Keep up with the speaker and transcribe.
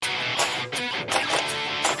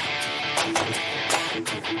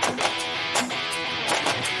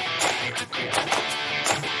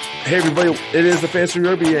Hey everybody, it is the Fantasy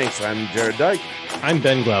Rugby Yanks. I'm Jared Dyke. I'm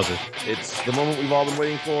Ben Glauser. It's the moment we've all been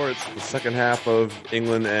waiting for. It's the second half of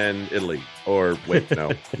England and Italy. Or wait,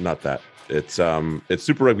 no, not that. It's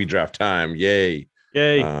Super Rugby draft time. Yay.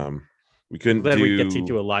 Yay. We couldn't Glad do we get to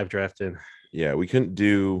do a live draft in. Yeah, we couldn't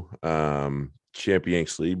do Champion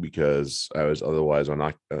Yanks League because I was otherwise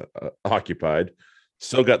occupied.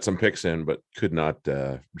 Still got some picks in, but could not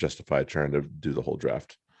justify trying to do the whole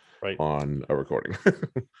draft on a recording.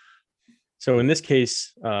 So in this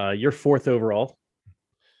case, you're fourth overall.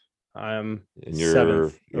 I'm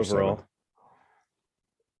seventh overall. Seventh.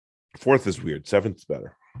 Fourth is weird. Seventh's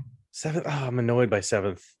better. Seventh. Oh, I'm annoyed by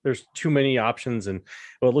seventh. There's too many options, and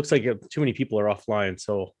it looks like too many people are offline.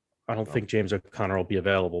 So I don't think James O'Connor will be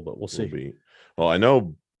available, but we'll see. Well, I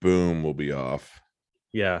know Boom will be off.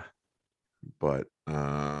 Yeah, but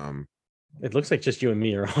it looks like just you and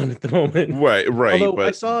me are on at the moment. Right. Although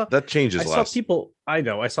but that changes.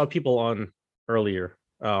 I saw people on earlier.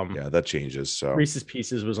 Yeah, that changes. So Reese's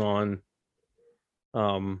Pieces was on.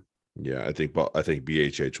 Yeah, I think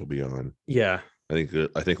BHH will be on. Yeah, I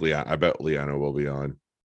bet Liano will be on.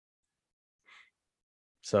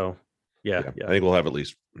 So yeah. I think we'll have at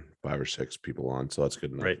least 5 or 6 people on, so that's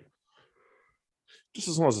good enough. Right. Just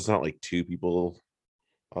as long as it's not like 2 people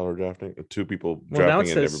auto drafting, 2 people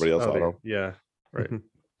drafting and everybody else auto. Yeah, right.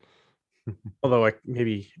 Although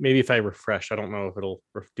maybe if I refresh, I don't know if it'll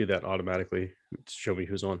do that automatically to show me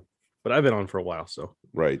who's on. But I've been on for a while, so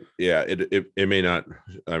right. Yeah, it may not.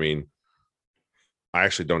 I mean, I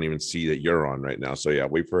actually don't even see that you're on right now. So yeah,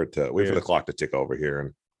 wait for the clock to tick over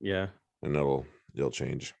here, and it'll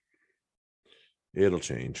change. It'll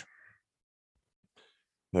change.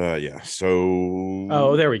 Yeah. So.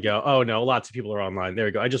 Oh, there we go. Oh no, lots of people are online. There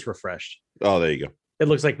we go. I just refreshed. Oh, there you go. It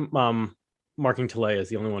looks like Marking Talay is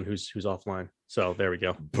the only one who's offline. So there we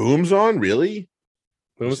go. Boom's on, really?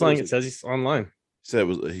 Boom's online. It says he's online. He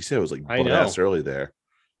said it was like ass early there.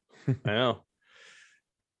 I know.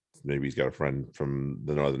 Maybe he's got a friend from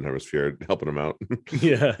the Northern Hemisphere helping him out.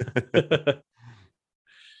 Yeah.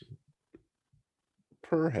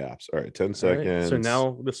 Perhaps. All right, 10 seconds. Right. So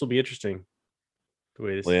now this will be interesting. The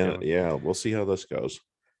way this is going. Yeah, we'll see how this goes.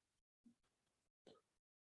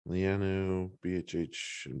 Liano,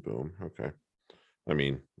 BHH, and Boom. Okay. I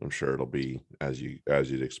mean, I'm sure it'll be as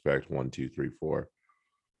you'd expect. 1, 2, 3, 4.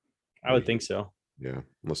 I would think so. Yeah.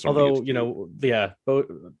 Although,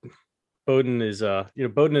 Bowden is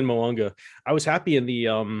Bowden and Moanga. I was happy in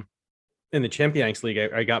the Champions League.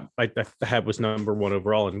 I was number 1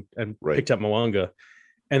 overall and picked up Moanga.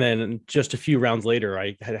 And then just a few rounds later,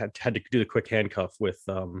 I had to do the quick handcuff with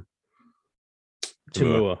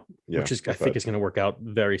Timua, which I think is going to work out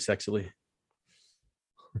very sexily.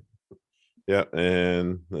 Yeah,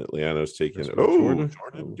 and Liano's taking it. Jordan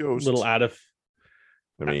goes a little out of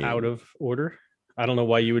order. I don't know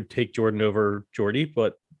why you would take Jordan over Jordy,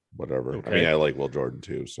 but whatever. Okay. I mean, I like Will Jordan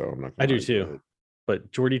too, so I'm not. I do too,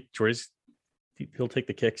 but Jordy's he'll take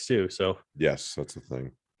the kicks too. So yes, that's the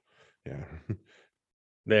thing. Yeah.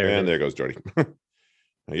 There goes Jordy.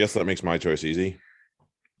 I guess that makes my choice easy.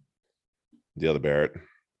 The other Barrett.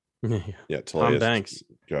 Yeah, Tom Banks.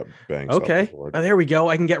 Got Banks. Okay. Oh, there we go.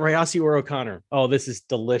 I can get Rayasi or O'Connor. Oh, this is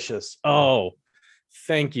delicious. Oh,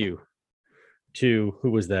 thank you to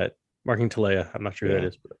who was that? Marking Talea. I'm not sure who that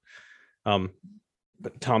is, but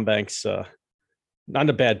Tom Banks, not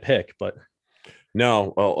a bad pick, but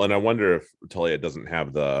no. Well, and I wonder if Talea doesn't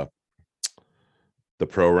have the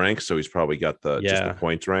pro ranks, so he's probably got just the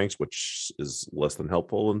points ranks, which is less than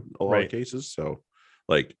helpful in a lot of cases. So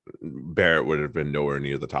like Barrett would have been nowhere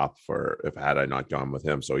near the top had I not gone with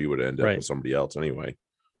him, so he would have ended up with somebody else anyway.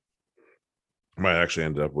 Might actually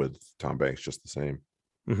end up with Tom Banks just the same.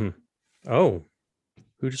 Mm-hmm. Oh,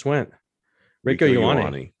 who just went? Rico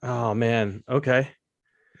Ioane. Oh man. Okay.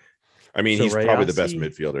 I mean, he's probably the best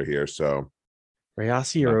midfielder here. So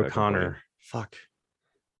Rayasi or O'Connor? Fuck.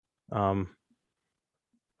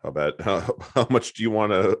 How much do you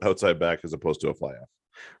want an outside back as opposed to a fly half?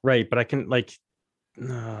 Right, but I can I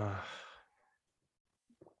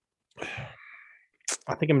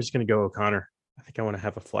think I'm just going to go O'Connor. I think I want to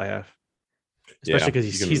have a fly half, especially because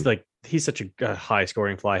he's such a high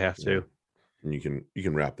scoring fly half too. And you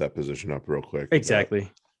can wrap that position up real quick.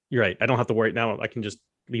 Exactly, you're right. I don't have to worry now. I can just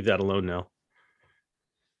leave that alone now.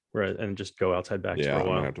 Right, and just go outside backs for a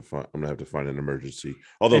while. I'm gonna have to find an emergency.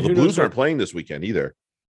 Although the Blues aren't playing this weekend either.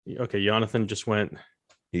 Okay, Jonathan just went.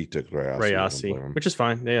 He took Rayasi, which is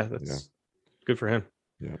fine. Yeah, that's good for him.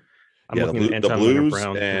 Yeah, the Blues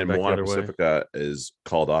and Moana Pacifica is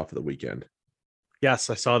called off for the weekend. Yes,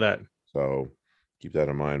 I saw that. So keep that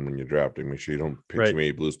in mind when you're drafting. Make sure you don't pick too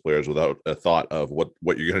many Blues players without a thought of what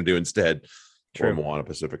you're going to do instead. True. Or Moana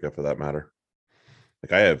Pacifica for that matter.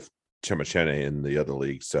 Like I have Chemachene in the other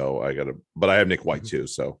league, so but I have Nick White too,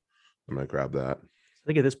 so I'm going to grab that. I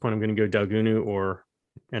think at this point I'm going to go Daugunu or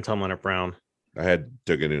Anton Leonard Brown. I had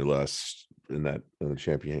Daugunu less in the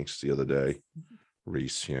Champions the other day.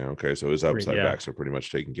 Reese, okay, so his outside backs are pretty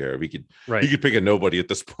much taken care of. He could pick a nobody at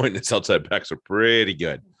this point. His outside backs are pretty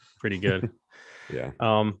good. Yeah.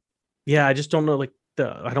 I just don't know. Like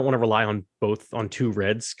I don't want to rely on two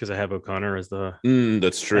Reds because I have O'Connor as the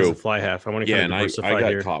that's true as the fly half. I want to and I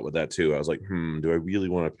got caught with that too. I was like, do I really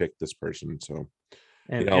want to pick this person? So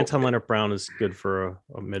and Anton Leonard Brown is good for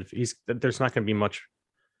a mid. There's not going to be much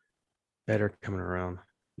better coming around.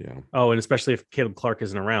 Yeah. Oh, and especially if Caleb Clark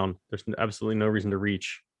isn't around, there's absolutely no reason to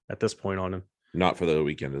reach at this point on him. Not for the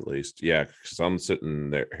weekend, at least. Yeah, because I'm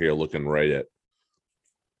sitting here looking right at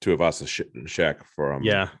two of us, a Shaq from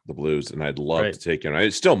the Blues, and I'd love to take him. I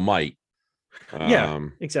still might.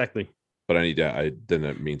 Exactly. But then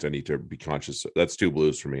that means I need to be conscious. That's two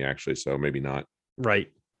Blues for me, actually. So maybe not.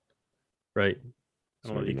 Right. I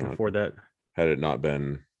don't know if you can afford that. Had it not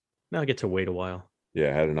been. Now I get to wait a while.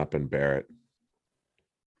 Yeah, had it not been Barrett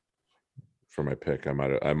for my pick, I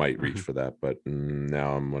might reach for that, but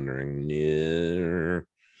now I'm wondering, what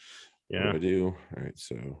do I do? All right,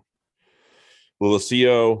 so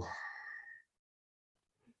Lilicio.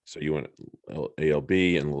 So you went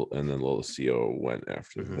ALB, and then Lilicio went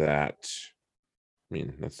after that. I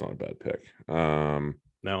mean, that's not a bad pick. No,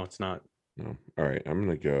 it's not. No. All right, I'm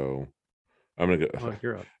gonna go. Oh,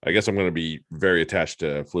 you're up. I guess I'm gonna be very attached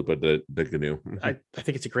to Flipa de Gnu. I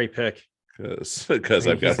think it's a great pick. Because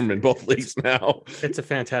I've got him in both leagues now. It's a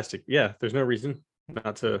fantastic. Yeah, there's no reason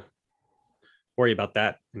not to worry about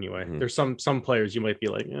that anyway. Mm-hmm. There's some players you might be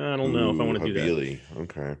like, I don't know if I want to do that.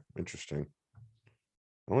 Okay, interesting.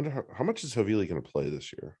 I wonder how much is Havili going to play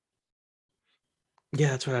this year?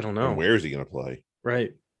 Yeah, that's what I don't know. And where is he going to play?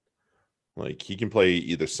 Right. Like he can play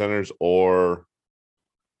either centers or,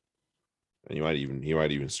 and he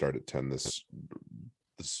might even start at 10 this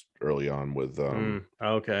early on with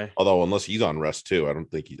okay. Although unless he's on rest too, I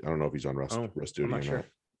don't know if he's on rest duty. I'm not sure.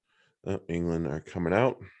 England are coming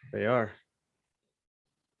out. They are.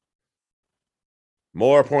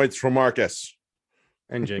 More points for Marcus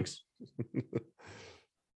and Jinx.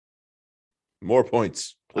 More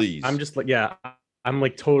points, please. I'm just like, I'm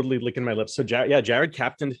like totally licking my lips. So Jared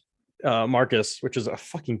captained Marcus, which is a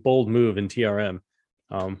fucking bold move in TRM.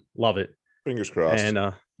 Love it. Fingers crossed.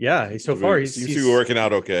 And so far he's working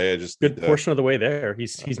out okay. I just good portion of the way there.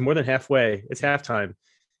 He's more than halfway. It's halftime,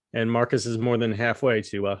 and Marcus is more than halfway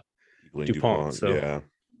to Dupont. So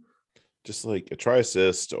just like a try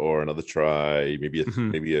assist or another try, maybe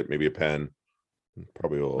a pen.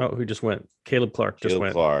 Probably will. Oh, who just went? Caleb Clark just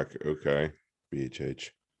went. Clark, okay. BHH.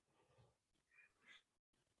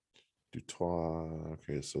 Dutois.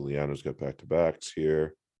 Okay, so Liano's got back to backs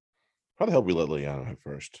here. How the hell did we let Liano have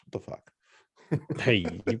first? What the fuck? Hey,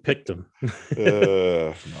 you picked him.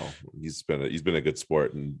 No, he's been a good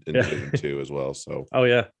sport in Division 2 as well. So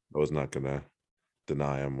I was not gonna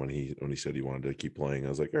deny him when he said he wanted to keep playing. I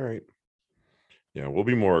was like, all right. Yeah, we'll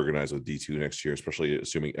be more organized with D2 next year, especially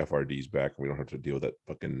assuming FRD's back and we don't have to deal with that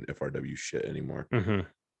fucking FRW shit anymore. Mm-hmm.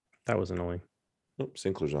 That was annoying. Nope,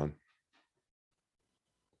 Sinclair's on.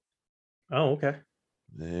 Oh, okay.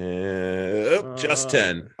 Just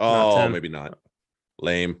 10. Oh, 10. Maybe not.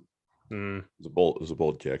 Lame. It was a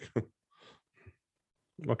bold kick.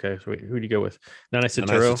 Okay, so who do you go with? Nana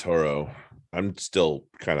Toro. I'm still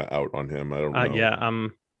kind of out on him. I don't know. Yeah,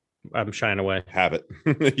 I'm shying away. Have it.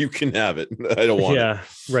 You can have it. I don't want it. Yeah,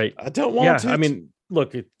 right. I don't want it. I mean,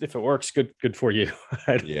 look, if it works, good for you.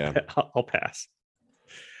 I'll pass.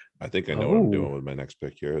 I think I know what I'm doing with my next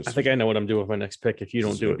pick here. I think I know what I'm doing with my next pick if you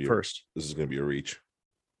don't do it first. This is going to be a reach.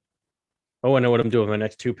 Oh, I know what I'm doing with my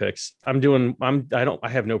next two picks. I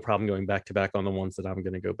have no problem going back to back on the ones that I'm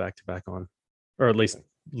going to go back to back on, or at least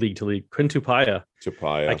league to league. Quinn Tupaya.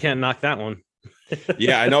 I can't knock that one.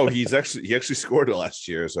 Yeah, I know. He actually scored it last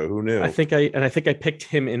year, so who knew? I think I picked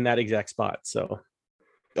him in that exact spot. So.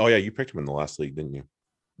 Oh yeah, you picked him in the last league, didn't you?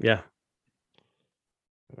 Yeah.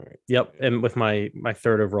 All right. Yep, and with my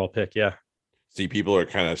third overall pick, yeah. See, people are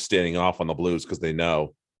kind of standing off on the Blues because they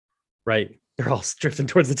know. Right. They're all drifting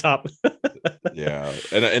towards the top. Yeah.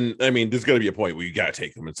 And I mean, there's going to be a point where you got to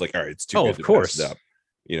take them. It's like, all right, it's too good to pass it up.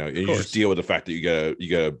 You know, and you just deal with the fact that you gotta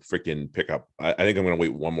freaking pick up. I think I'm going to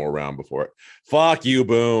wait one more round before it. Fuck you,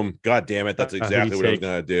 Boom. God damn it. That's exactly what I was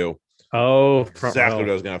going to do. Oh, exactly what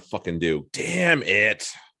I was going to fucking do. Damn it.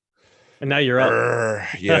 And now you're up.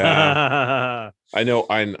 Yeah. I know.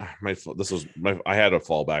 I had a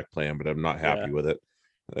fallback plan, but I'm not happy with it.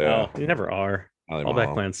 Yeah. Oh, you never are.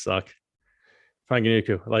 Fallback plans suck. Frank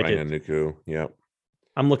Nuku, like it. Nuku, yep.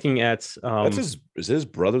 I'm looking at. Is his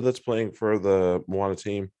brother that's playing for the Moana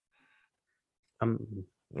team? I'm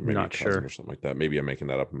not sure or something like that. Maybe I'm making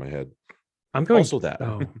that up in my head. I'm going also that.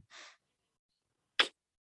 Oh.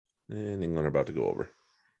 Anything I'm about to go over.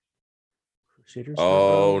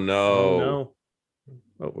 Oh no.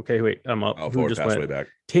 Oh, okay, wait. I'm up. Who just went way back?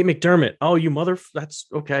 Tate McDermott. Oh, you mother. That's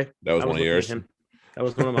okay. That was one of yours. That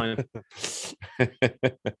was one of mine.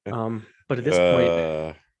 But at this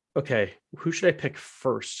point, okay, who should I pick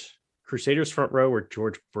first? Crusaders front row or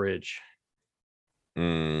George Bridge?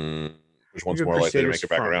 Which one's more likely to make it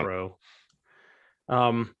back around? Row.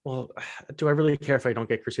 Well, do I really care if I don't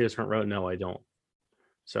get Crusaders front row? No, I don't.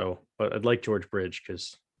 So, but I'd like George Bridge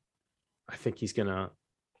because I think he's gonna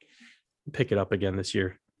pick it up again this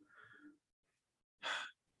year.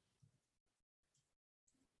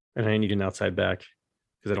 And I need an outside back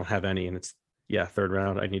because I don't have any, and it's third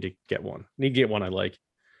round. I need to get one. I like.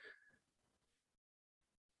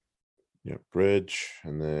 Yeah, Bridge,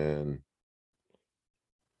 and then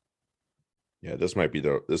this might be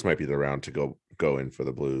the round to go in for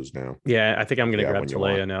the Blues now. Yeah, I think I'm gonna grab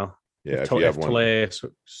Talea now. Yeah, if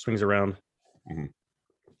Talea swings around. Mm-hmm.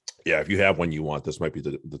 Yeah, if you have one you want, this might be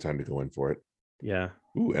the time to go in for it. Yeah.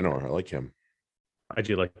 Ooh, NR, I like him. I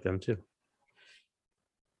do like them too.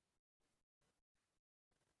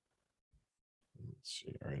 Let's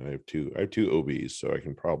see. All right, I have two OBs, so I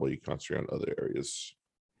can probably concentrate on other areas.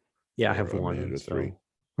 Yeah, I have one. So three.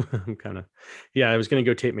 I'm kind of. Yeah, I was going to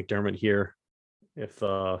go Tate McDermott here, if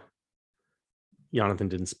Jonathan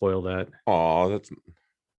didn't spoil that. Oh, that's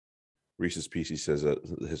Reese's PC says that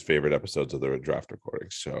his favorite episodes of the draft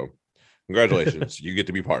recordings. So, congratulations, you get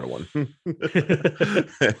to be part of one.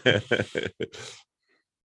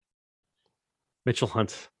 Mitchell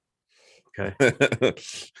Hunt. Okay.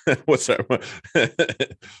 What's that?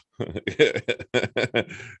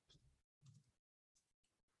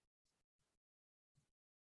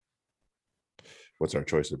 What's our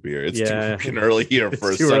choice of beer? It's too fucking early here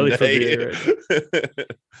for a Sunday. For beer, right?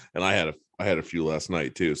 And I had a few last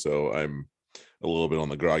night too, so I'm a little bit on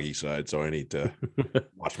the groggy side. So I need to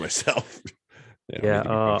watch myself.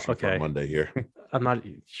 Okay. Monday here. I'm not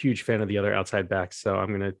a huge fan of the other outside backs, so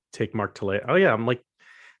I'm gonna take Mark Talea. Oh yeah, I'm like,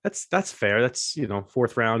 that's fair. That's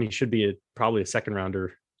fourth round. He should be probably a second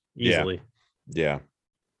rounder easily. Yeah.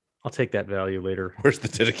 I'll take that value later. Where's the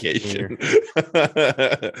dedication?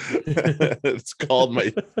 It's called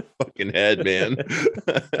my fucking head, man.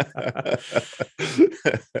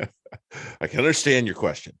 I can understand your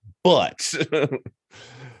question, but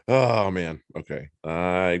oh man. Okay.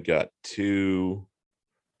 I got 2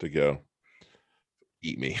 to go.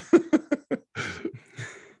 Eat me.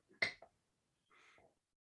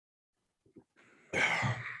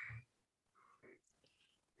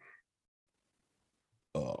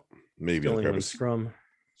 Maybe I'll grab a scrum.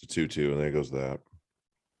 It's a 2-2, and there goes that.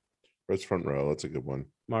 Red's front row. That's a good one.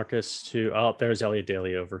 Marcus to there's Elliot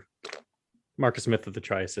Daly over. Marcus Smith with the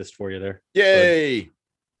try assist for you there. Yay!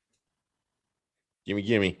 But...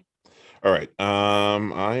 Gimme. All right.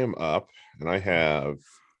 I am up, and I have.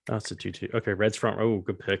 That's a 2-2. Okay, Red's front row.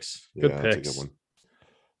 Good picks. Good picks. That's a good one.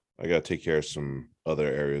 I got to take care of some other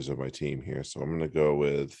areas of my team here, so I'm going to go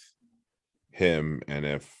with him, and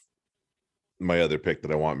if my other pick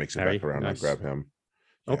that I want makes it back around, I'll grab him.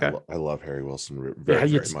 Okay. I love Harry Wilson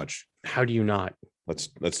very much. How do you not?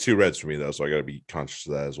 That's 2 reds for me though, so I got to be conscious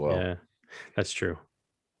of that as well. Yeah, that's true.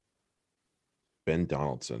 Ben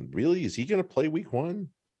Donaldson, really? Is he going to play week 1?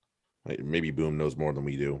 Maybe Boom knows more than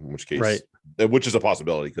we do. In which case, which is a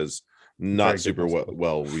possibility because not super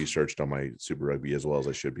well researched on my Super Rugby as well as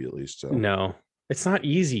I should be at least. So. No, it's not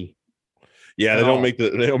easy. Yeah, they don't make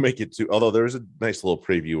it too. Although there is a nice little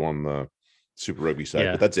preview on the Super Rugby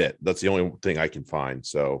side, but that's it. That's the only thing I can find.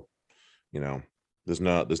 So, there's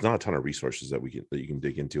not a ton of resources that you can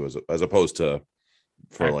dig into as opposed to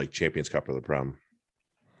for like Champions Cup or the Prem.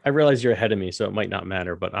 I realize you're ahead of me, so it might not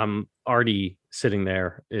matter, but I'm already sitting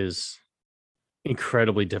there is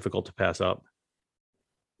incredibly difficult to pass up.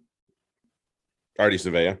 Artie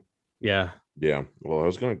Savea. Yeah. Yeah. Well, I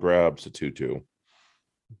was going to grab Satutu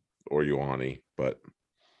or Ioane, but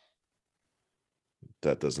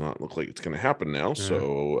that does not look like it's going to happen now. Yeah.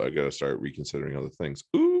 So I got to start reconsidering other things.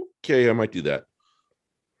 Okay, I might do that.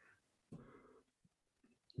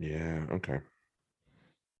 Yeah. Okay.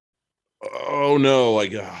 Oh no!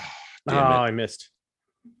 I missed.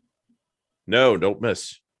 No, don't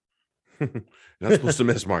miss. You're not supposed to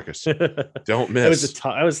miss, Marcus. Don't miss.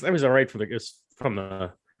 I was all right from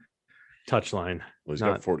the touchline. Well, he's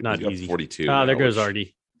not, got 40, not he's got easy. 42. Ah, there now, goes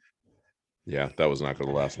Artie. Yeah, that was not going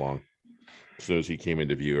to last long. As soon as he came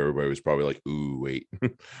into view, everybody was probably like, "Ooh, wait."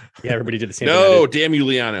 Yeah, everybody did the same. No, damn you,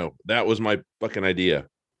 Liano. That was my fucking idea.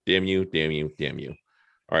 Damn you, damn you, damn you.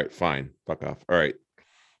 All right, fine. Fuck off. All right.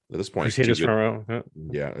 At this point, Crusaders front row.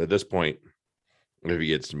 Yeah, at this point, if he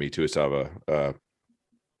gets to me, Tuivasa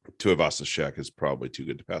Shek is probably too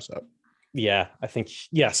good to pass up. Yeah, I think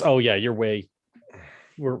yes. Oh yeah, we're way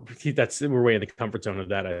in the comfort zone of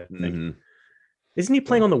that. I think. Mm-hmm. Isn't he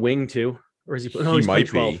playing on the wing too, or is he? No, he's might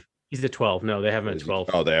 12. be. He's at 12. No, they have him at 12.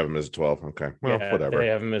 Oh, they have him as 12. Okay, well, yeah, whatever. They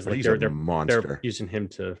have him as like they're monster. They're using him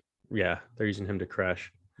to. Yeah, they're using him to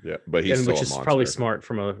crash. Yeah, but he's still which is probably smart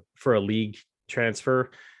for a league transfer.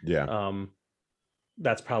 Yeah.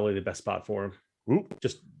 That's probably the best spot for him.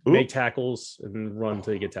 Just make tackles and run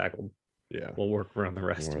until you get tackled. Yeah, we'll work around the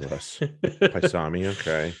rest. More or less. Paisami,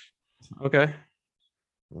 okay.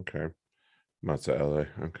 Matza LA,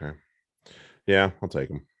 okay. Yeah, I'll take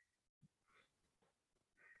him.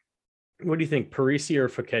 What do you think, Parisi or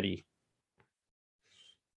Facchetti?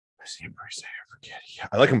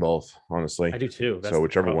 I like them both, honestly. I do too. So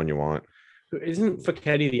whichever one you want. Isn't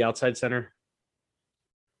Facchetti the outside center?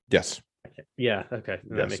 Yes. Yeah. Okay.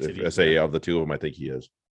 That makes it easy. I say of the two of them, I think he is.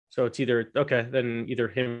 So it's either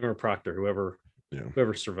him or Proctor, whoever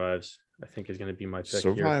survives, I think is going to be my pick.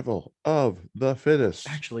 Survival of the fittest.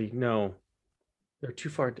 Actually, no, they're too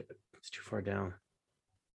far. It's too far down.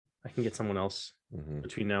 I can get someone else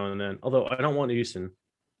between now and then. Although I don't want Houston.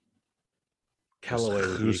 Callaway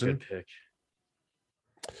would be a good pick.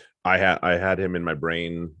 I had him in my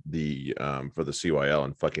brain for the CYL,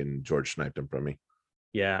 and fucking George sniped him from me.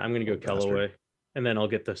 Yeah, I'm gonna go Callaway, and then I'll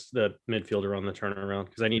get the midfielder on the turnaround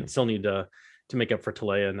because I still need to make up for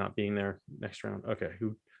Talea not being there next round. Okay,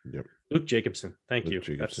 Luke Jacobson. Thank you.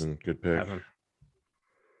 Jacobson, good pick.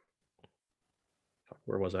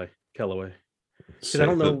 Where was I? Callaway. Because I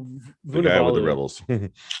don't know the guy with the Rebels. I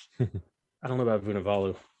don't know about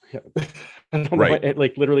Vunivalu. Yeah. I don't know,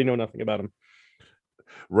 literally know nothing about him.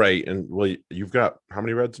 Right, and well, you've got how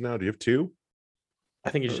many reds now? Do you have two? I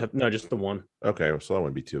think you just have just the one. Okay, so that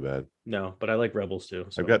wouldn't be too bad. No, but I like Rebels too.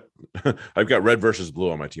 So. I've got red versus blue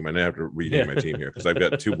on my team. I now have to rename my team here because I've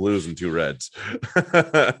got two blues and two reds.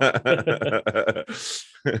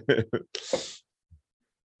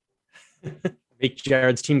 Make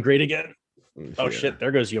Jared's team great again. Oh shit!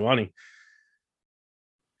 There goes Giovanni.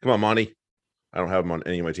 Come on, Monty. I don't have him on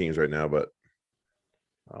any of my teams right now, but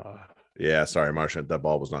yeah, sorry, Marsha. That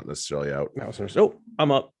ball was not necessarily out.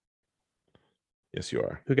 I'm up. Yes, you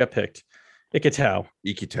are. Who got picked? Ikitau.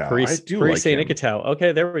 I do like him. Ikitau.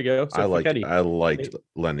 Okay, there we go. So I liked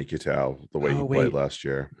Len Ikitau the way he played last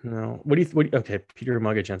year. No, okay, Peter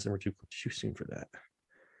Umaga Jensen. We're too soon for that.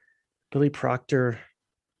 Billy Proctor.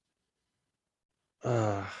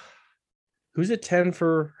 Who's at 10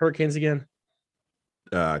 for Hurricanes again?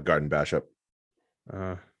 Garden Bashop.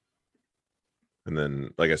 And then,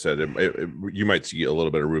 like I said, you might see a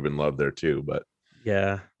little bit of Ruben Love there too, but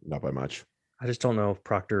not by much. I just don't know if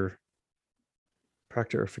Proctor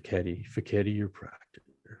or Facchetti or Proctor.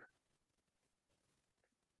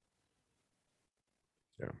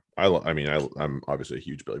 Yeah, I'm obviously a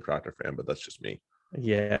huge Billy Proctor fan, but that's just me.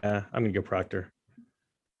 Yeah, I'm gonna go Proctor.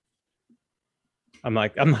 I'm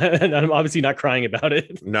obviously not crying about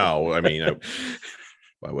it. No, I mean,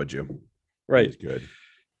 why would you? Right. He's good.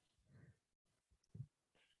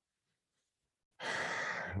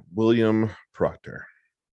 William Proctor.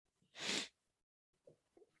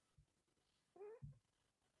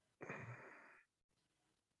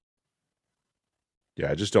 Yeah,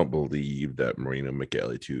 I just don't believe that Marino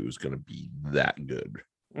Michele 2 is going to be that good.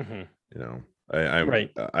 Mm-hmm. You know, I'm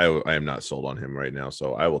right. I am not sold on him right now,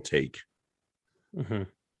 so I will take. Mm-hmm.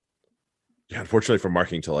 Yeah, unfortunately for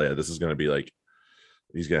marking Talea, this is going to be like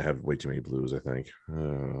he's going to have way too many blues. I think.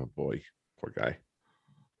 Oh boy, poor guy.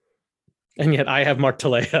 And yet I have Mark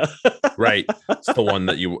Talea. Right, that's the one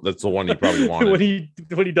that's the one he probably wanted.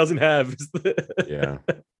 What he doesn't have is yeah.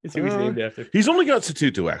 It's who he's named after. He's only got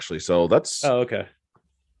Satutu actually, so that's okay.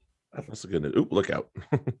 That's a good news. Oop, look out.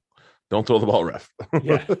 Don't throw the ball, ref.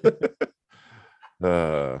 Yeah.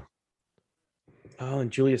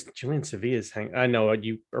 And Julian Sevilla's hanging. I know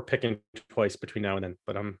you are picking twice between now and then,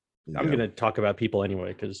 but I'm gonna talk about people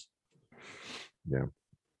anyway because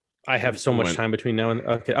I have so much time between now and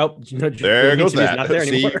okay. Oh, there goes that. Not there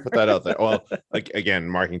See, put that out there. Well, like again,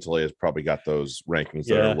 marking Talea has probably got those rankings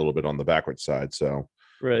that are a little bit on the backward side. So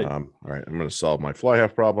right. All right, I'm gonna solve my fly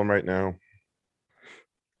half problem right now.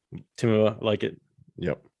 Timua, I like it.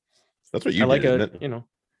 Yep. That's what you did, isn't it?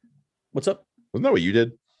 What's up? Wasn't that what you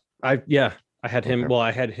did? I had him. Okay. Well,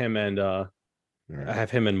 I had him and I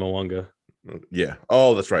have him and Mwanga. Yeah.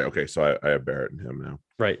 Oh, that's right. Okay, so I have Barrett and him now.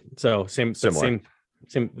 Right. So Similar.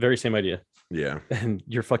 very same idea. Yeah. And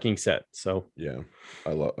you're fucking set. So yeah,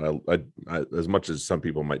 I love I as much as some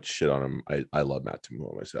people might shit on him, I love Matt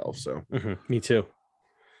Timur myself. So me too.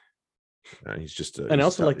 he's just and I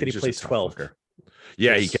also like that he plays 12. Fucker.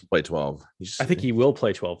 Yeah, yes. He can play 12. I think he will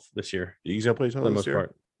play 12 this year. He's gonna play 12 for the most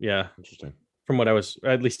part. Yeah. Interesting. From what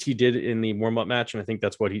at least he did in the warm-up match, and I think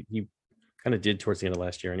that's what he kind of did towards the end of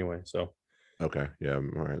last year anyway. So okay, yeah, all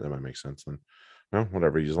right, that might make sense then. Well,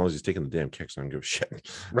 whatever. As long as he's taking the damn kicks, I don't give a shit.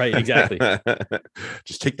 Right, exactly.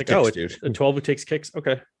 Just take the kicks, dude. A 12 who takes kicks.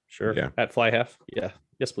 Okay, sure. Yeah. At fly half. Yeah.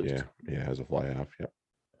 Yes, please. Yeah, has a fly half. Yeah.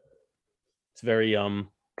 It's very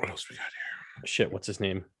What else we got here? Shit, what's his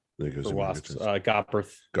name? There goes the Wasps.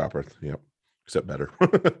 Gopperth. Gopperth, yep. Except better.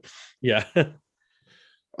 Yeah.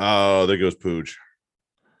 Oh, there goes Pooch.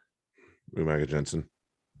 Umaga Jensen.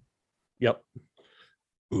 Yep.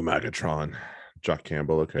 Umagatron. Jock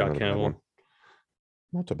Campbell. Okay. Jock Campbell. One.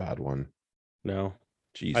 Not a bad one. No.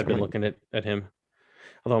 Jeez. I've been looking at him.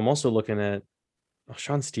 Although I'm also looking at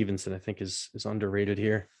Sean Stevenson, I think is underrated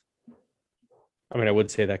here. I mean, I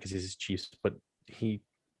would say that because he's Chiefs, but he's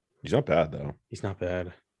not bad though. He's not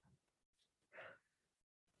bad.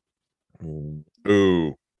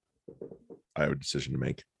 Ooh. I have a decision to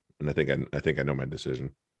make. And I think I know my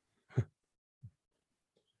decision.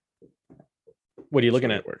 What are you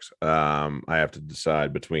looking at? It works. I have to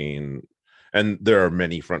decide between, and there are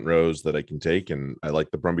many front rows that I can take, and I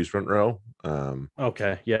like the Brumbies front row.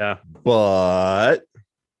 Okay, yeah, but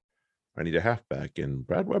I need a halfback, and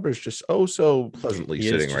Brad Weber's just so pleasantly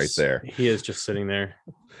sitting right there. He is just sitting there,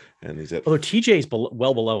 and he's at. Although TJ's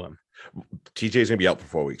well below him. TJ's gonna be out for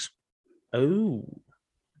 4 weeks. Oh,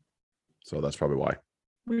 so that's probably why.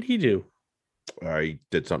 What did he do? I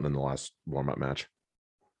did something in the last warm-up match.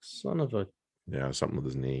 Son of a. Yeah, something with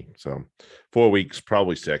his knee. So 4 weeks,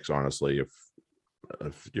 probably 6, honestly,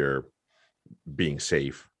 if you're being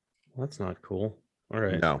safe. Well, that's not cool. All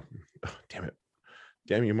right. No. Oh, damn it.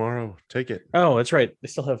 Damn you, Morrow. Take it. Oh, that's right. I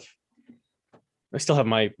still have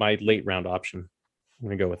my late round option. I'm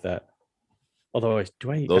gonna go with that. Although I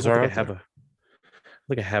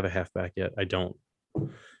have a halfback yet. I don't.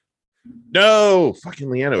 No, fucking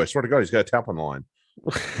Leano. I swear to God, he's got a tap on the line.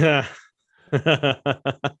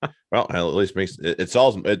 Well, at least makes it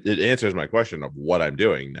solves it answers my question of what I'm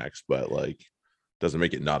doing next, but like doesn't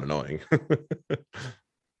make it not annoying.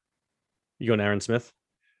 You going Aaron Smith?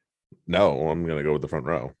 No, I'm gonna go with the front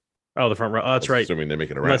row. Oh, the front row. Oh, that's right. Assuming they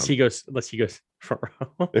make it around. Unless he goes front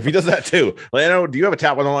row. If he does that too. Lano, do you have a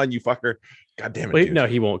tap on the line, you fucker? God damn it. Wait, no,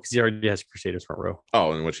 he won't, because he already has Crusaders front row.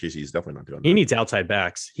 Oh, in which case he's definitely not doing that. He needs outside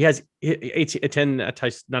backs. He has 10 Nane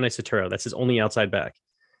Saturo. That's his only outside back.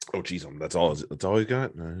 Oh, geez, that's all he's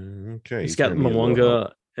got. Okay. He's got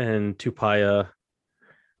Mwanga and Tupaya.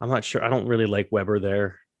 I'm not sure. I don't really like Weber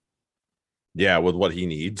there. Yeah, with what he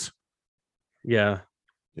needs. Yeah.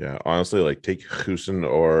 Yeah, honestly, like take Husin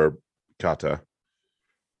or Kata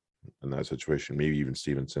in that situation. Maybe even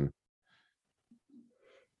Stevenson.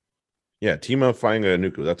 Yeah, Tima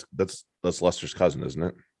Fainganuku. That's Lester's cousin, isn't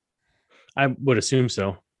it? I would assume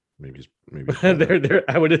so. Maybe they're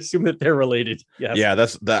I would assume that they're related. Yes. Yeah,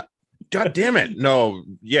 that's that. God damn it! No,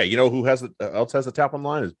 yeah, you know who has else has the tap on the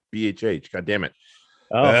line is BHH. God damn it!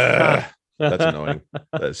 Oh, that's annoying.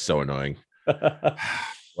 That is so annoying.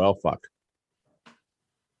 Well, fuck.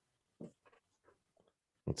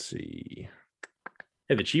 Let's see.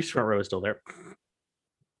 Hey, the Chiefs front row is still there.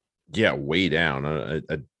 Yeah, way down.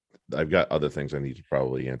 I've got other things I need to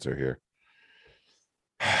probably answer here.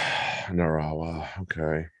 Narawa.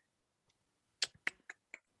 Okay.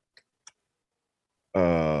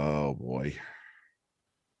 Oh boy.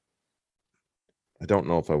 I don't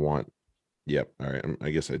know if I want. Yep. All right.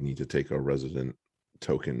 I guess I need to take a resident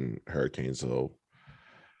token hurricane. So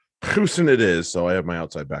Houston it is. So I have my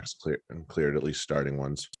outside backs cleared, at least starting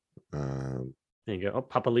ones. There you go. Oh,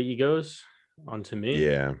 Papali'i goes on to me.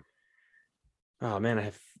 Yeah. Oh man, I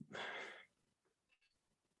have.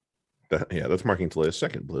 That's marking Talia's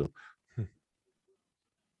second blue.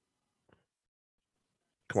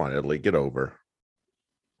 Come on, Italy, get over.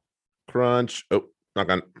 Crunch. Oh, knock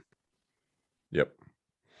on. Yep.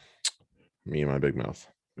 Me and my big mouth.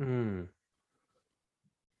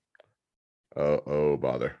 Oh,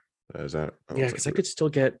 bother. Is that? Yeah, because I could still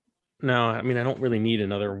get. No, I mean I don't really need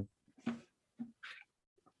another.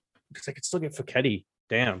 Because I could still get Fouquetti.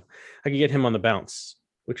 Damn, I could get him on the bounce,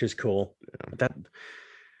 which is cool. Yeah. That.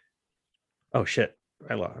 Oh shit!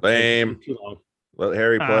 I lost. Lame. Too long. Let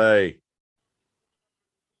Harry play.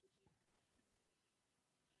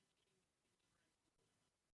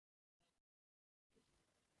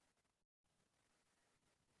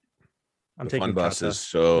 I'm the taking fun bus Kata. is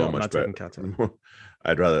so No, I'm much not better. taking Kata.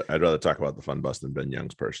 I'd rather talk about the fun bus than Ben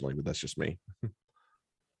Young's personally, but that's just me.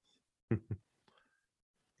 Good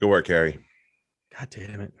work, Harry. God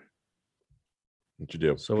damn it. What'd you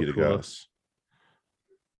do? So Peter cool. Goss.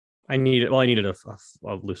 I needed a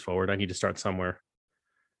loose forward. I need to start somewhere.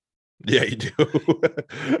 Yeah, you do.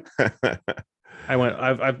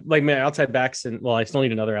 I've like my outside backs, and I still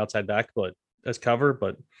need another outside back, but as cover,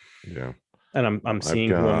 but yeah. And I'm seeing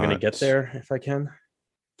who I'm going to get there if I can.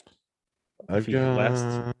 Let's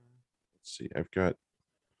see. I've got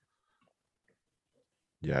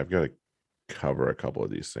to cover a couple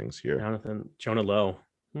of these things here. Jonah Lowe.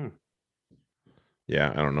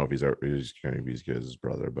 Yeah, I don't know if he's going to be as good as his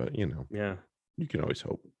brother, but yeah, you can always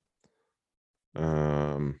hope.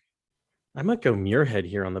 I might go Muirhead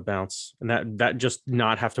here on the bounce, and that just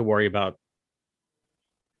not have to worry about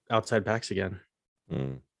outside backs again.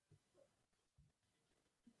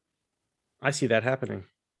 I see that happening.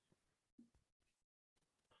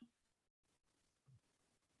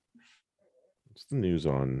 What's the news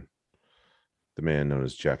on the man known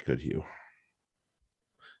as Jack Goodhue?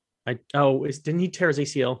 Didn't he tear his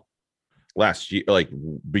ACL last year, like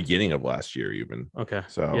beginning of last year even? Okay.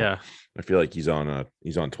 So yeah, I feel like he's on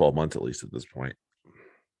 12 months at least at this point.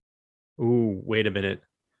 Ooh, wait a minute.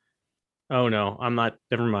 Oh no, I'm not.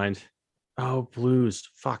 Never mind. Oh, Blues.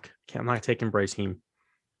 Fuck. I'm not taking Bryce Heem.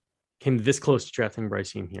 Came this close to drafting Bryce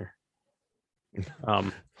Heem here.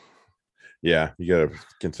 Yeah, you gotta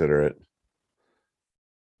consider it.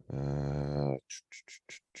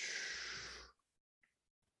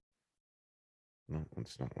 No,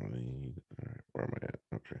 that's not what I need. All right, where am I at?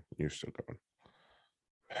 Okay, you're still going.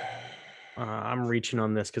 I'm reaching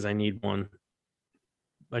on this because I need one.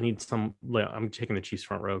 I need some. I'm taking the Chiefs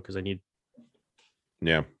front row because I need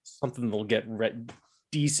something that'll get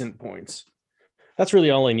decent points. That's really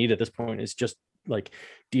all I need at this point is just like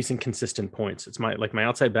decent, consistent points. It's my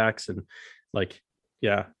outside backs and my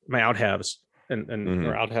out halves and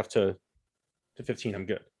or out half to 15. I'm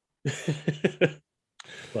good.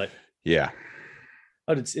 But yeah.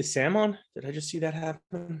 Oh, is Sam on? Did I just see that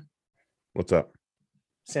happen? What's up?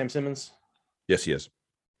 Sam Simmons? Yes, he is.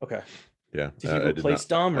 Okay. Yeah. Did he replace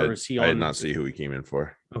Dom or is he on? I did not see who he came in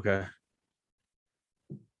for. Okay.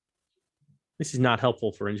 This is not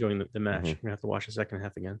helpful for enjoying the match. You're gonna have to watch the second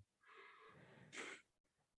half again.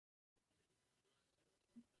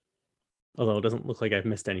 Although it doesn't look like I've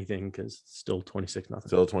missed anything because still 26-0.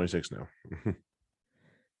 Still 26 now.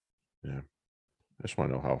 Yeah. I just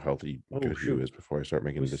want to know how healthy Goodhue is before I start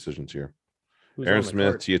making decisions here. Aaron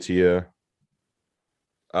Smith, Tia.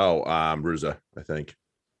 Oh, Ruza, I think.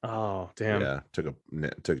 Oh, damn. Yeah, took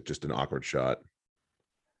just an awkward shot.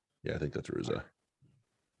 Yeah, I think that's Ruza.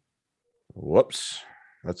 Whoops.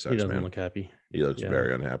 That sucks, He doesn't man. look happy. He looks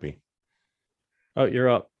very unhappy. Oh, you're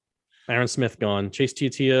up. Aaron Smith gone. Chase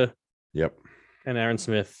Tia. Yep. And Aaron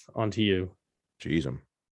Smith onto you. Jeez, him.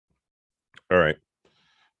 All right.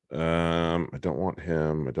 I don't want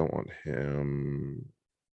him.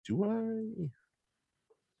 Do I?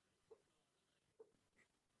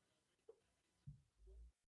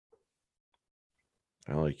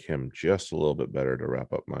 I like him just a little bit better to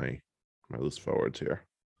wrap up my loose forwards here.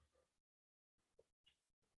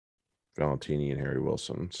 Valentini and Harry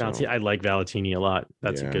Wilson. So. I like Valentini a lot.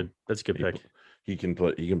 That's a good pick. He can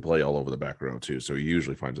play all over the back row too, so he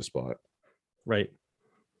usually finds a spot. Right.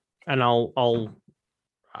 And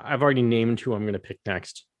I've already named who I'm going to pick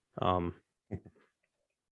next.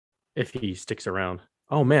 If he sticks around.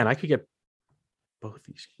 Oh man, I could get both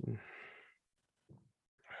these.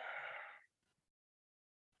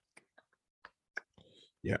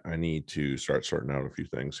 Yeah, I need to start sorting out a few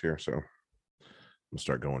things here, so I'm gonna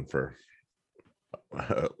start going for.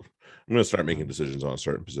 I'm gonna start making decisions on a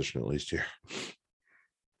certain position at least here.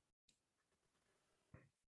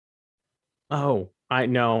 Oh, I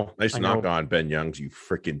know. Nice knock on Ben Young's, you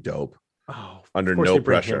freaking dope. Oh, under no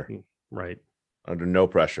pressure. Right. Under no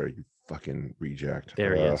pressure, you fucking reject.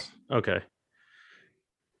 There he is. Okay.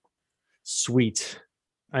 Sweet.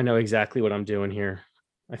 I know exactly what I'm doing here,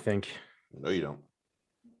 I think. No, you don't.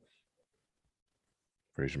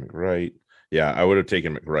 Fraser McWright. Yeah, I would have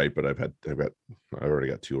taken McWright, but I've already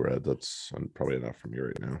got 2 red. That's probably enough for me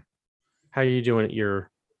right now. How are you doing at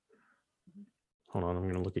your? Hold on, I'm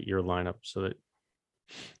going to look at your lineup so that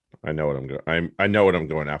I know what I'm going. I know what I'm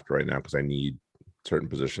going after right now because I need certain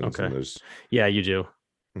positions. Okay. And yeah, you do.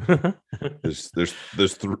 there's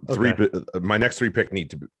three. My next 3 picks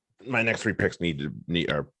need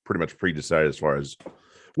are pretty much pre-decided as far as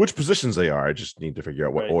which positions they are. I just need to figure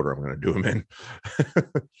out what order I'm going to do them in.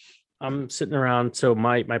 I'm sitting around. So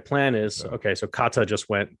my plan is okay. So Kata just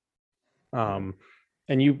went.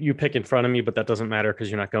 And you pick in front of me, but that doesn't matter because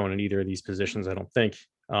you're not going in either of these positions, I don't think.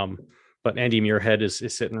 But Andy Muirhead is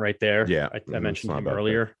sitting right there. Yeah, I mentioned him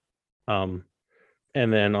earlier. And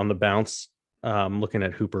then on the bounce, looking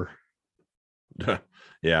at Hooper.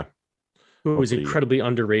 Yeah. Who was incredibly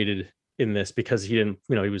underrated in this because he didn't,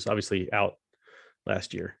 he was obviously out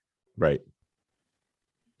last year. Right.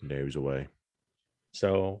 Yeah, he was away.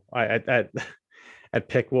 So at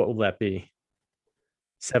pick, what will that be?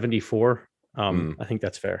 74. I think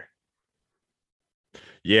that's fair.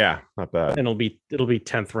 Yeah, not bad. And it'll be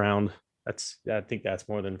 10th round. I think that's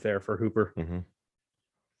more than fair for Hooper,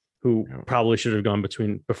 who probably should have gone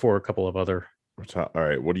before a couple of other. All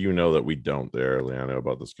right, what do you know that we don't there, Leano,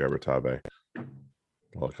 about this guy Ratabe?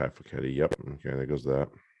 Malachi Fouquetti. Yep. Okay, there goes that.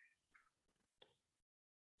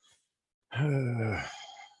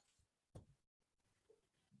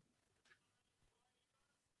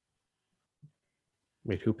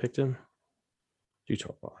 Wait, who picked him?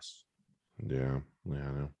 Utah boss. Yeah, I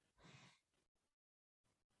know.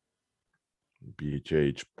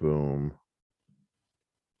 BHH, boom.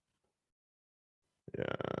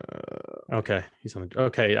 Yeah. Okay, he's on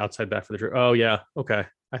the outside back for the draw. Oh yeah, okay.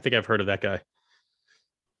 I think I've heard of that guy.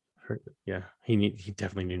 Yeah, he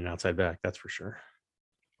definitely need an outside back. That's for sure.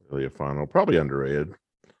 Really a final, probably underrated,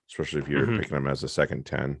 especially if you're picking him as a second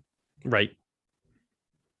 10. Right.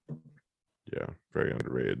 Yeah, very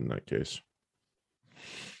underrated in that case.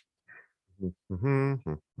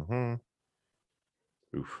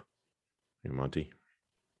 Oof. Hey, Monty.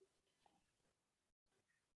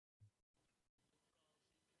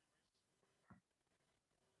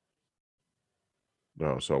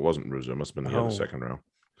 No, so it wasn't Rizzo. It must have been the other second row.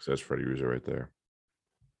 Because that's Freddie Rizzo right there.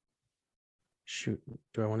 Shoot.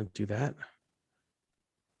 Do I want to do that?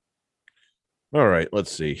 All right,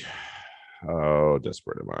 let's see. How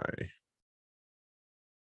desperate am I?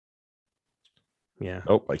 Yeah.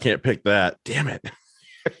 Oh, I can't pick that. Damn it.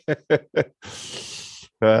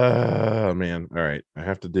 Oh, man. All right. I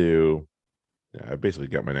have to do. Yeah, I basically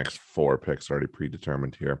got my next 4 picks already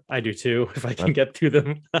predetermined here. I do too, if I can get to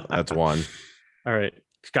them. That's one. All right.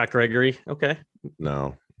 Scott Gregory. Okay.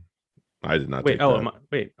 No, I did not. Wait.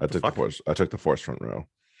 Wait. I took the force. I took the force front row.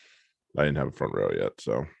 I didn't have a front row yet,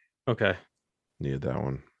 so okay. Needed that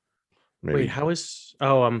one. Maybe. Wait, how is?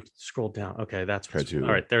 Oh, I'm scrolled down. Okay, that's what's, all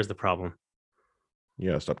right. There's the problem.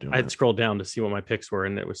 Yeah, stop doing. I had scrolled down to see what my picks were,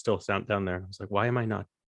 and it was still down there. I was like, why am I not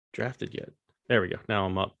drafted yet? There we go. Now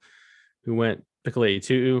I'm up. Who went pickle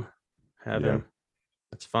 82? Have him.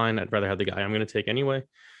 That's fine. I'd rather have the guy I'm going to take anyway.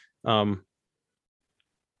 Yeah,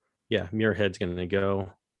 Muirhead's going to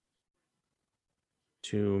go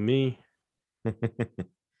to me.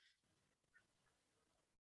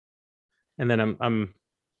 And then I'm going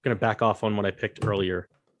to back off on what I picked earlier.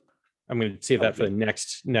 I'm going to save that for the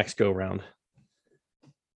next go round.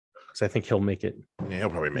 Because I think he'll make it. Yeah, he'll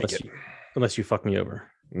probably make it. Unless you fuck me over.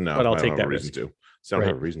 No, but I'll take that reason to. So I don't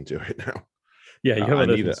have a reason to right now. Yeah, you have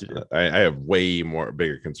other things to do. I have way more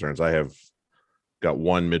bigger concerns. I have got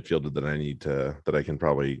one midfielder that I need that I can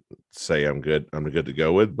probably say I'm good to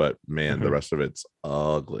go with, but man, the rest of it's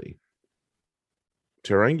ugly.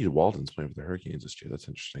 Tarangi Walden's playing with the Hurricanes this year. That's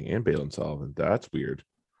interesting. And Balin Sullivan. That's weird.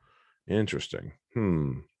 Interesting.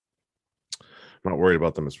 I'm not worried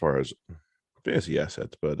about them as far as fantasy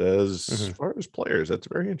assets, but as far as players, that's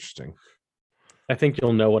very interesting. I think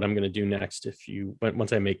you'll know what I'm going to do next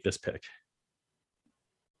once I make this pick.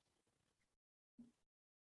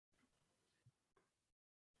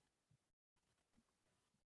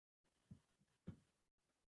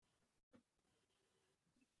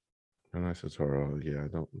 And I said, yeah,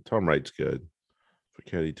 Tom Wright's good.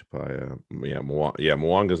 Fouquetti, Tapia,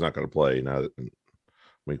 Mwanga's not going to play now in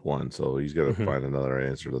week 1, so he's got to find another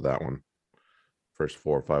answer to that one. First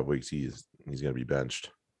 4 or 5 weeks, he's going to be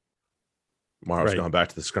benched. Morrow's gone back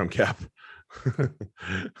to the scrum cap. All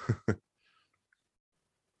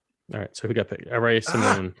right, so who got picked? Ray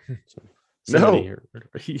Simone. No.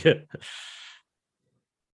 Yeah.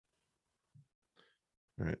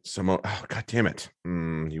 All right, Simone. Oh, god damn it!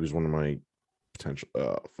 He was one of my potential.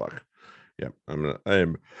 Oh fuck. Yeah, I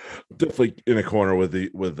am definitely in a corner with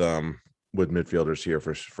midfielders here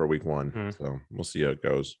for week 1. So we'll see how it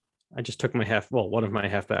goes. I just took one of my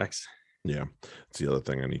halfbacks. Yeah, that's the other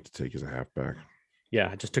thing I need to take as a halfback. Yeah,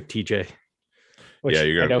 I just took TJ. Yeah,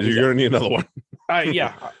 you're gonna need another one.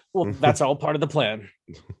 Yeah, well, that's all part of the plan.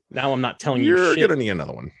 Now I'm not telling you. You're gonna need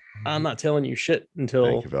another one. I'm not telling you shit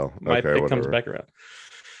until my pick comes back around.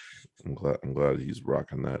 I'm glad he's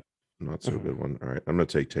rocking that not so good one. All right, I'm gonna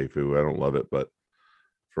take Tefu. I don't love it, but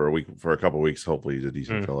for a couple of weeks, hopefully he's a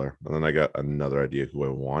decent filler. And then I got another idea who I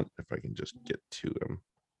want if I can just get to him.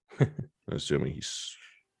 Assuming he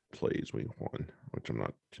plays week 1, which I'm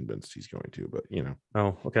not convinced he's going to, but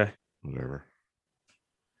Oh, okay. Whatever.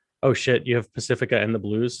 Oh shit! You have Pacifica and the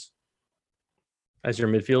Blues as your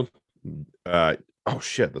midfield. Oh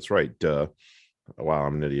shit, that's right. Wow,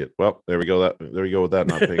 I'm an idiot. Well, there we go. There we go with that.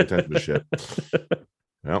 Not paying attention to shit.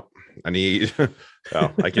 Well, I need.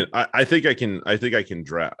 Well, I can. I think I can. I think I can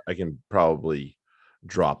draft. I can probably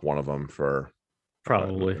drop one of them for.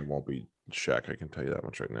 Probably. It won't be Shaq. I can tell you that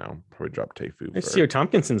much right now. Probably drop Tayfu. Theo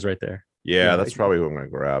Tompkinson's right there. Yeah, that's probably what I'm going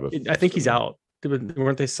to grab. I think he's out.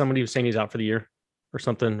 Weren't they somebody was saying he's out for the year or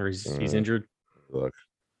something, or he's injured? Look,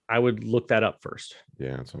 I would look that up first.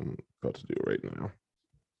 Yeah, that's what I'm about to do right now.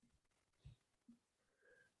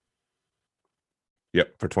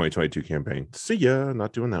 Yep, for 2022 campaign. See ya.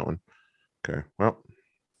 Not doing that one. Okay. Well,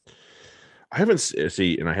 I haven't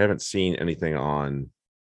seen anything on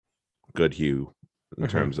Goodhue in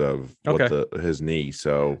terms of his knee.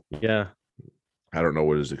 So yeah, I don't know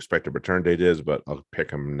what his expected return date is, but I'll pick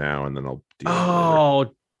him now and then I'll deal with it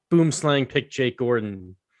later. Boom slang pick Jake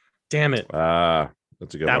Gordon. Damn it.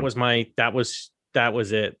 That's a good one. That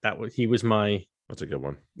was it. He was my That's a good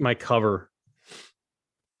one. My cover.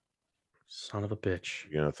 Son of a bitch.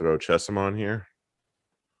 You gonna throw Chessum on here?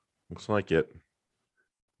 Looks like it.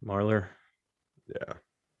 Marler. Yeah.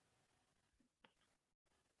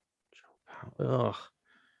 Ugh.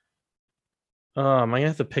 Am I gonna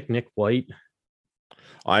have to pick Nick White?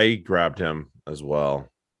 I grabbed him as well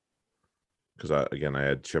because I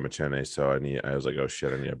had Chimichene, so I was like, oh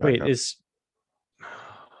shit, I need a backup. Wait,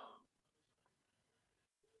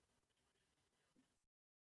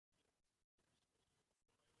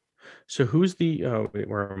 so who's the? Oh wait,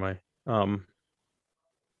 where am I?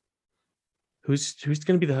 Who's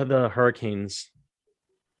going to be the Hurricanes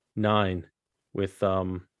 9 with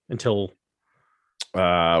until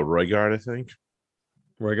Roygard, I think.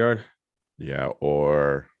 Roygard. Yeah,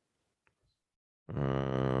 or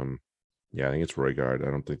yeah, I think it's Roygard.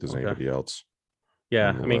 I don't think there's anybody else. Yeah,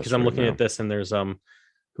 I mean, because I'm looking at this and there's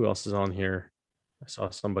who else is on here? I saw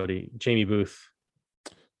somebody, Jamie Booth.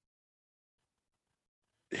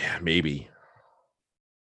 Yeah, maybe.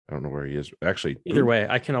 I don't know where he is. Actually, either way,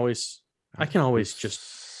 I can always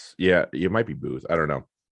just. Yeah, it might be Booth. I don't know.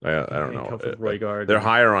 I don't know. Roygard. They're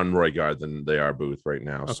higher on Roygard than they are Booth right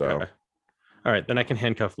now. Okay. So, all right, then I can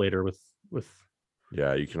handcuff later with.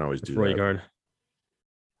 Yeah, you can always do Roygard. That.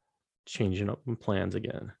 Changing up plans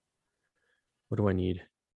again. What do I need?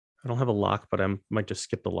 I don't have a lock, but I might just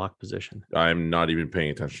skip the lock position. I'm not even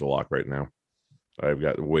paying attention to lock right now. I've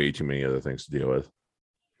got way too many other things to deal with.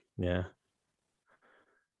 Yeah.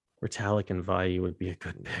 Ritalik and Vai would be a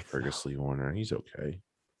good pick. Fergus Lee Warner, he's okay.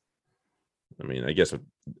 I mean, I guess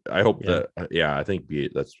I hope that. Yeah, I think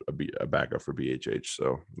that's a backup for BHH,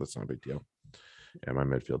 so that's not a big deal. Yeah, my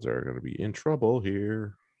midfields are going to be in trouble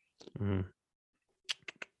here. Mm-hmm.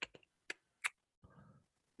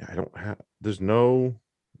 Yeah, I don't have. There's no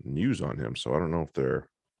news on him, so I don't know if they're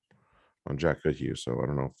on Jack Goodhue. So I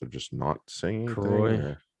don't know if they're just not saying anything.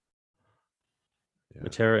 Or... Yeah.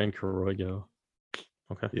 Matera and Karoy go.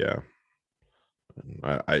 Okay. Yeah.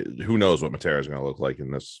 I who knows what Matera is going to look like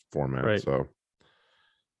in this format. Right. So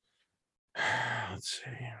let's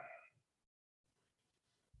see.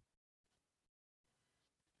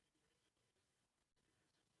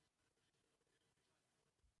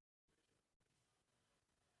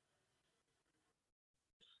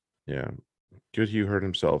 Yeah. Goodhue hurt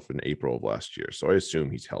himself in April of last year, so I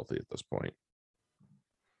assume he's healthy at this point.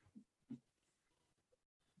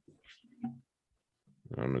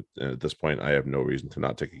 At this point, I have no reason to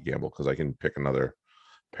not take a gamble because I can pick another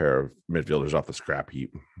pair of midfielders off the scrap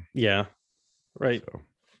heap. Yeah, right. So.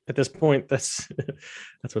 At this point, that's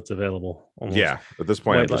what's available. Almost. Yeah, at this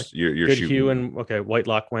point, you're Goodhue shooting. And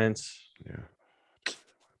Whitelock went. Yeah.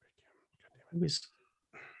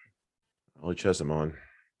 I'll chess him on.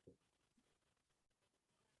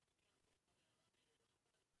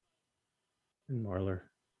 And Marler.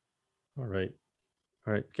 All right.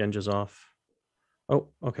 Genja's off. Oh,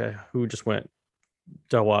 okay. Who just went?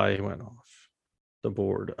 Dawai went off the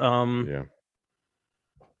board. Yeah.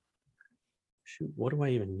 Shoot, what do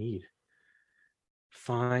I even need?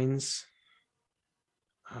 Fines.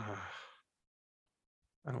 I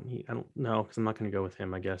don't know because I'm not going to go with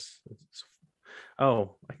him. I guess. I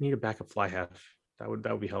need a backup fly half. That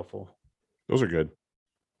would be helpful. Those are good.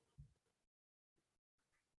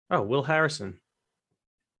 Oh, Will Harrison.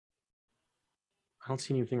 I don't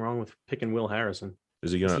see anything wrong with picking Will Harrison.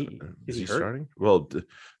 Is he starting? Well,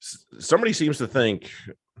 somebody seems to think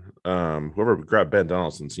whoever grabbed Ben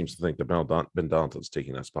Donaldson seems to think that Ben Donaldson's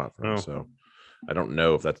taking that spot for him. So I don't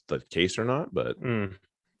know if that's the case or not, but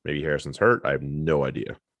Maybe Harrison's hurt. I have no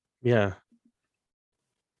idea. Yeah.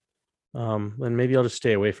 Then maybe I'll just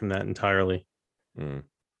stay away from that entirely.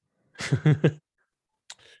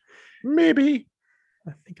 Maybe.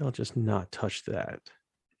 I think I'll just not touch that.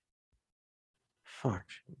 Fuck.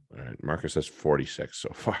 All right. Marcus has 46 so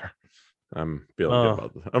far. I'm feeling good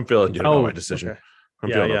about I'm feeling good about my decision. Okay. I'm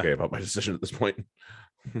feeling okay about my decision at this point.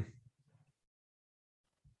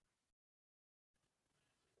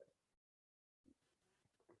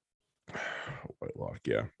 White lock,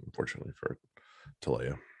 yeah. Unfortunately for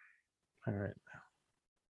Talea. All right.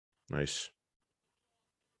 Nice.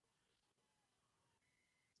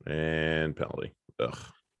 And penalty. Ugh.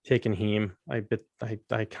 Taking heme. I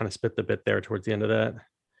kind of spit the bit there towards the end of that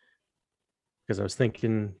because I was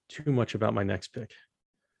thinking too much about my next pick.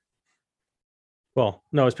 Well,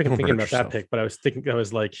 no, I was thinking about that pick, but I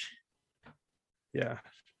was like, yeah.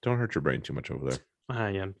 Don't hurt your brain too much over there. I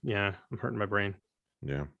am. Yeah, I'm hurting my brain.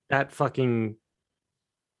 Yeah. That fucking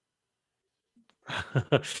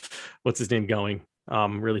what's his name going?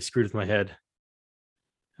 Really screwed with my head.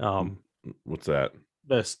 What's that?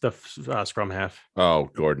 The scrum half. Oh,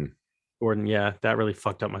 Gordon, yeah, that really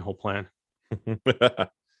fucked up my whole plan. That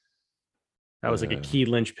was like a key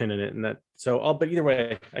linchpin in it, and but either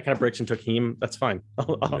way, I kind of breaks and took heme. That's fine.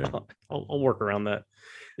 I'll work around that.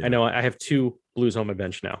 Yeah. I know I have 2 blues on my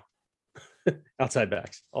bench now. Outside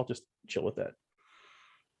backs. I'll just chill with that.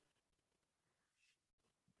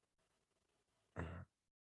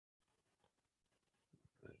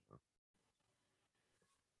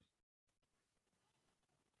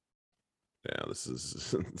 Yeah, this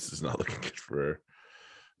is not looking good for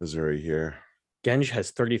Missouri here. Genge has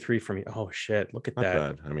 33 for me. Oh shit! Look at not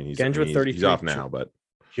that. Bad. I mean, Genge with 33. He's off now, but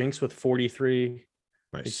Jinx with 43.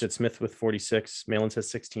 Nice. He said Smith with 46. Malins has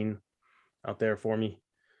 16 out there for me.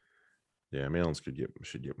 Yeah, Malins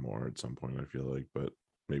should get more at some point, I feel like, but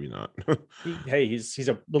maybe not. Hey, he's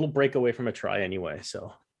a little break away from a try anyway.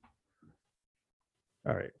 So,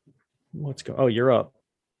 all right, let's go. Oh, you're up.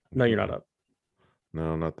 No, you're not up.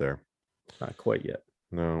 No, not there. Not quite yet.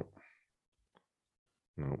 No.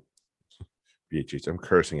 BHH. I'm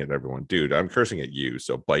cursing at everyone. Dude, I'm cursing at you,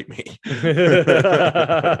 so bite me. There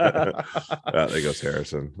goes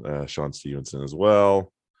Harrison. Sean Stevenson as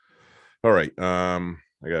well. All right.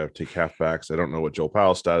 I gotta take halfbacks. I don't know what Joe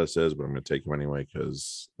Powell's status is, but I'm gonna take him anyway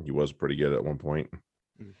because he was pretty good at one point.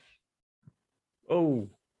 Oh.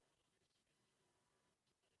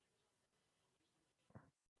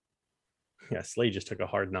 Yeah, Slade just took a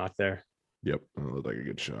hard knock there. Yep, that looked like a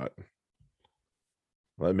good shot.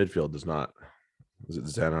 Well, that midfield does not. Is it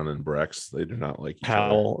Zenon and Brex? They do not like each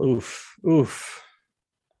Powell. Other. Oof.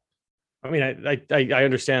 I mean, I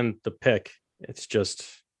understand the pick. It's just.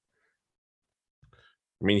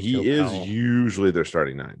 I mean, he is Powell. Usually their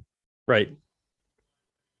starting 9. Right.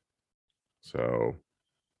 So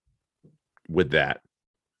with that,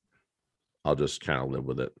 I'll just kind of live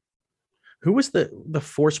with it. Who was the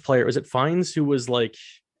force player? Was it Fines who was like,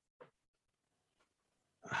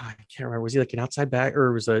 I can't remember. Was he like an outside back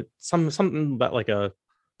or was it something about like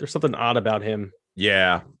there's something odd about him?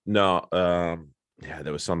 Yeah, no. Yeah,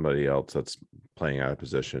 there was somebody else that's playing out of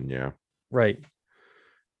position. Yeah. Right.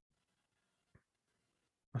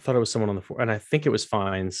 I thought it was someone on the floor, and I think it was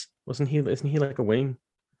Fines. Isn't he like a wing?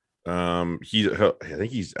 I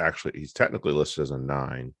think he's technically listed as a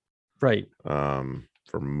 9. Right.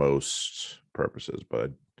 For most purposes,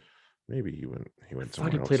 but maybe he went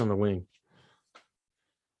somewhere else. Played on the wing.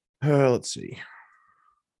 Let's see.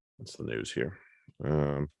 What's the news here?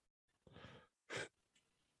 Yeah,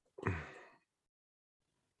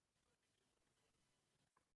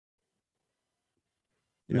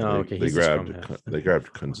 no, okay. They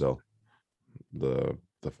grabbed Kunzel. The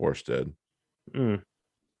Force did,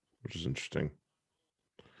 which is interesting.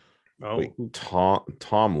 Oh, wait, Tom.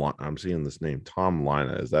 I'm seeing this name, Tom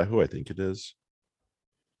Lina. Is that who I think it is?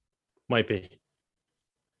 Might be.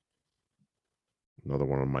 Another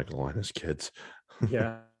one of Michael Lina's kids.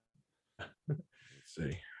 Yeah. Let's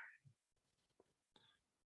see.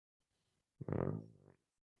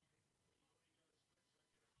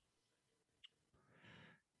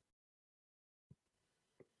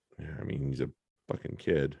 Yeah, I mean, he's a fucking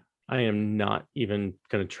kid. I am not even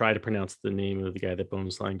going to try to pronounce the name of the guy that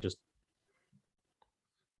bonus line just.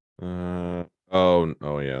 Yeah,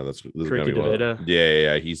 this is gonna be one.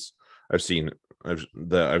 Yeah. I've seen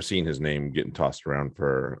his name getting tossed around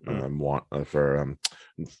for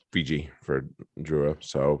Fiji for Drua.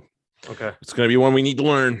 So okay, it's gonna be one we need to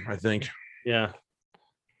learn, I think. Yeah.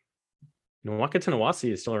 Nwaka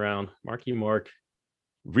Tanawasi is still around. Marky Mark.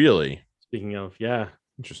 Really? Speaking of, yeah.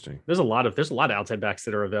 Interesting. There's a lot of outside backs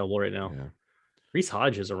that are available right now. Yeah. Reese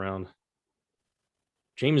Hodge is around.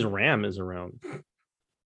 James Ram is around.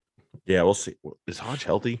 Yeah, we'll see. Is Hodge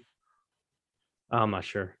healthy? I'm not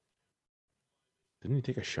sure. Didn't he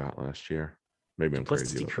take a shot last year? Maybe I'm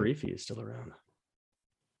crazy. Karifi is still around.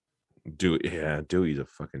 Dewey's a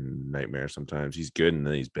fucking nightmare sometimes. He's good and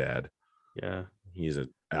then he's bad. Yeah. He's an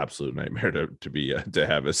absolute nightmare to be to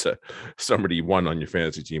have as somebody, one, on your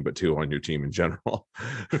fantasy team, but two, on your team in general.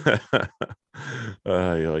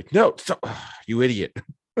 You're like, no, you idiot.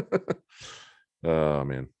 Oh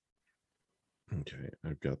man. Okay,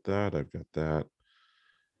 I've got that.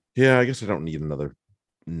 Yeah, I guess I don't need another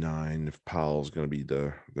 9 if Powell's going to be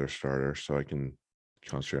their starter, so I can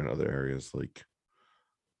concentrate on other areas like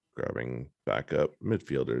grabbing backup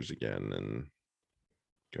midfielders again, and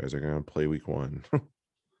guys are going to play week 1.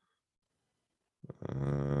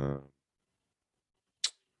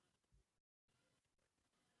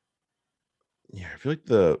 Yeah, I feel like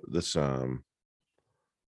this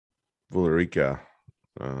Villarica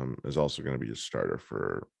is also going to be a starter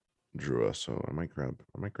for Drua, so I might grab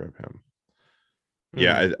him.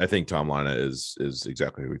 Yeah, I think Tom Lina is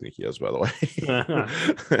exactly who we think he is, by the way.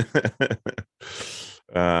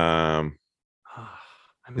 I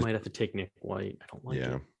might have to take Nick White. I don't like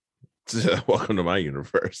it. Welcome to my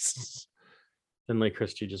universe. Finlay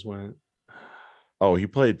Christie just went. Oh, he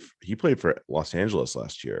played for Los Angeles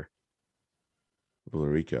last year.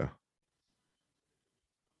 Villarica.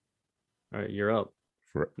 All right, you're up.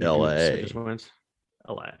 For LA. Just went.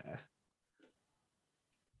 LA.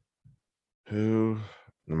 Who?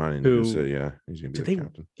 Yeah, he's gonna be the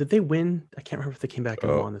captain. Did they win? I can't remember if they came back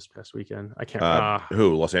and won this past weekend. I can't.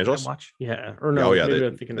 Who? Los Angeles? Yeah. Or no? Oh yeah,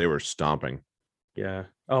 they were stomping. Yeah.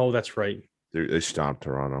 Oh, that's right. They stomped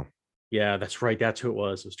Toronto. Yeah, that's right. That's who it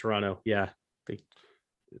was. It was Toronto. Yeah. A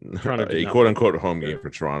quote unquote home game for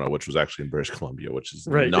Toronto, which was actually in British Columbia, which is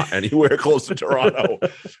not anywhere close to Toronto.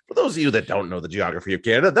 For those of you that don't know the geography of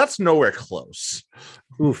Canada, that's nowhere close.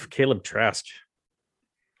 Oof, Caleb Trask.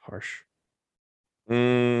 Harsh.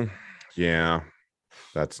 Yeah,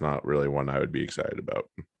 that's not really one I would be excited about.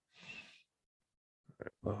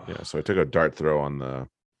 Yeah, so I took a dart throw on the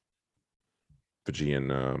Fijian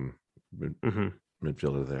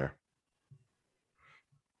midfielder there.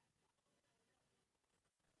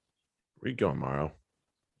 Where you going, Morrow?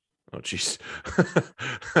 Oh, jeez.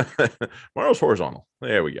 Morrow's horizontal.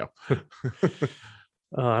 There we go.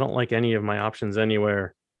 I don't like any of my options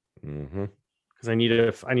anywhere. Because I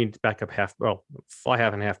need backup fly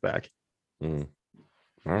half and half back.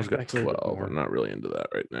 Morrow's got 12. I'm not really into that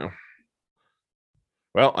right now.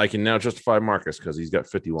 Well, I can now justify Marcus because he's got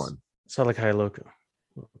 51. Salakai Loco.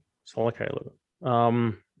 I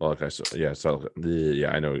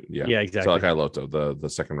know. Yeah, exactly. Salakai Loto, the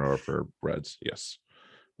second rower for Reds. Yes,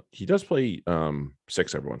 he does play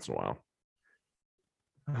 6 every once in a while.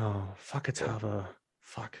 Oh, Fakatava.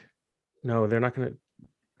 Fuck. No, they're not gonna.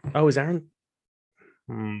 Oh, is Aaron?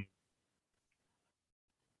 Don't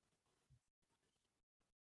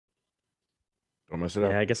mess it up.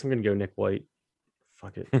 Yeah, I guess I'm gonna go Nick White.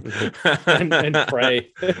 Fuck it. and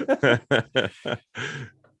pray.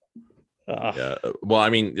 Yeah. Well, I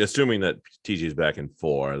mean, assuming that TG is back in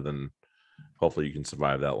 4, then hopefully you can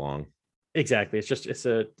survive that long. Exactly. It's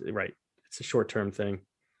a short-term thing.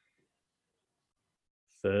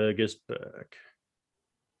 Fergus back.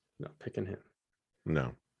 Not picking him.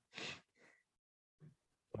 No.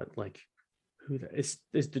 But like, who is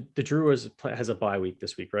the Drew has a bye week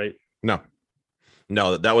this week, right? No,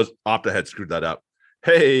 that was Opta had screwed that up.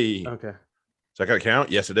 Hey. Okay. Is that gonna count?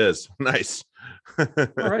 Yes, it is. Nice. All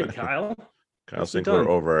right, Kyle. Kyle Sinclair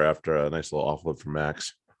over after a nice little offload from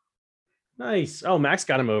Max. Nice. Oh, Max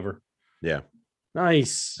got him over. Yeah.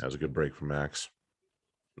 Nice. That was a good break from Max.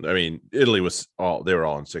 I mean, Italy they were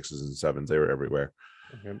all in 6s and 7s. They were everywhere.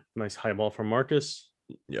 Okay. Nice high ball from Marcus.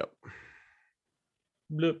 Yep.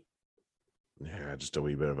 Bloop. Yeah, just a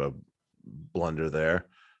wee bit of a blunder there.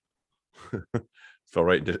 Fell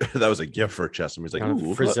right into that was a gift for Chester. He's like,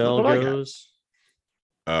 ooh, Frizzell goes.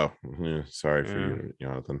 Oh, yeah, sorry for you,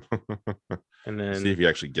 Jonathan. And then see if he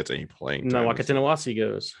actually gets any playing time. Nawakatinawasi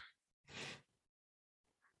goes.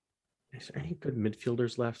 Is there any good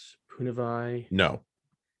midfielders left? Punavai? No.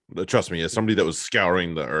 Trust me, as somebody that was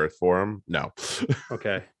scouring the earth for him, no.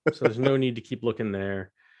 Okay. So there's no need to keep looking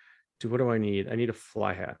there. What do I need? I need a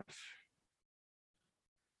fly half,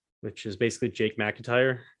 which is basically Jake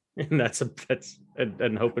McIntyre. And that's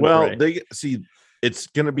an hope. Well, they see it's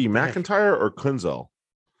gonna be McIntyre or Kunzel.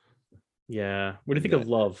 Yeah. What do you think of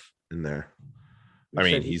Love in there? I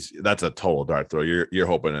mean, that's a total dart throw. You're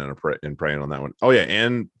hoping and praying on that one. Oh yeah,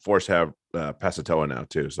 and Force have Pasatoa now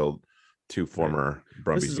too. So two former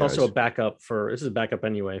Brumbies This is guys. also a backup this is a backup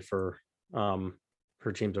anyway for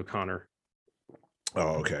James O'Connor.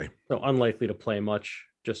 Oh, okay. So unlikely to play much.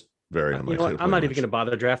 Just very unlikely. You know what? I'm not even going to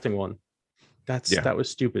bother drafting one. That was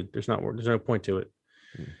stupid. There's no point to it.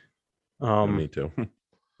 Don't need to.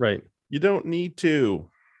 Right. You don't need to.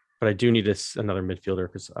 But I do need another midfielder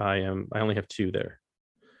because I only have 2 there.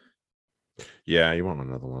 Yeah, you want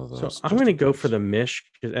another one of those. So I'm going to go for the Mish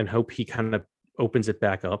and hope he kind of opens it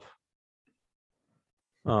back up.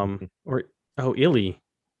 Illy.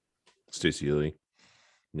 Stacey Illy.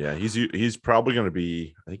 Yeah, he's probably going to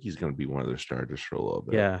be. I think he's going to be one of their starters for a little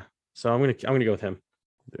bit. Yeah, so I'm gonna go with him.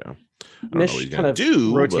 Yeah, Mish kind of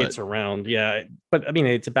rotates around. Yeah, but I mean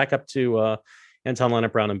it's a backup to Anton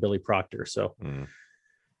Leonard-Brown and Billy Proctor. So.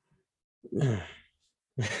 Yeah,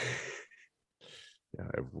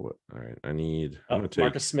 all right. I need.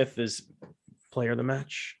 Marcus Smith is player of the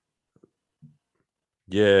match.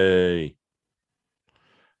 Yay.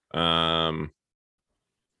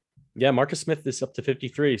 Yeah, Marcus Smith is up to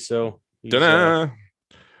 53. So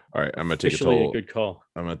all right, I'm gonna take a good call.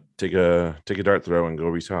 I'm gonna take a dart throw and go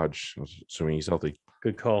Reece Hodge, assuming he's healthy.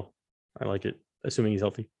 Good call. I like it. Assuming he's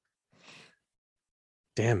healthy.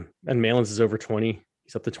 Damn. And Malins is over 20.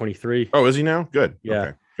 He's up to 23. Oh, is he now? Good. Yeah.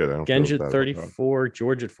 Okay, good. Genj at 34,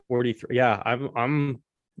 George at 43. Yeah, I'm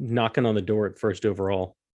knocking on the door at first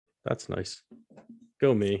overall. That's nice.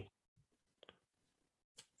 Go me.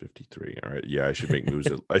 53. All right. Yeah, I should make moves.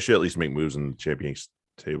 I should at least make moves in the champions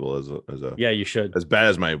table as a. Yeah, you should. As bad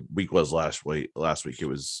as my week was last week, it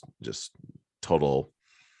was just total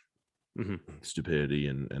stupidity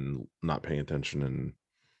and not paying attention and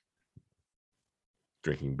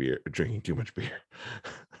drinking too much beer.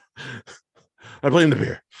 I blame the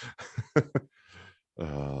beer.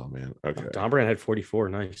 Oh man. Okay. Dombrand had 44.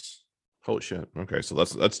 Nice. Holy shit. Okay, so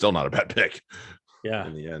that's still not a bad pick. Yeah.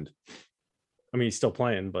 In the end. I mean, he's still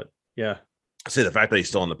playing, but yeah. I say the fact that he's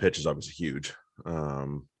still on the pitch is obviously huge.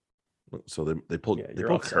 So they pulled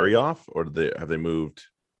Curry off, or have they moved?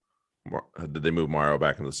 Did they move Morrow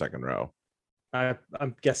back into the second row?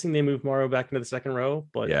 I'm guessing they moved Morrow back into the second row,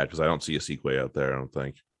 but yeah, because I don't see a Sequay out there. I don't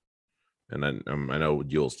think. And then I know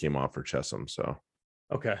Yules came off for Chesham, so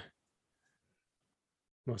okay,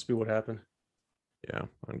 must be what happened. Yeah,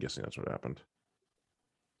 I'm guessing that's what happened.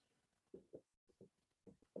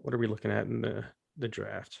 What are we looking at in the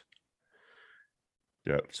draft?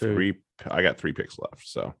 Yeah, I got 3 picks left.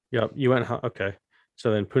 So yep, you went okay.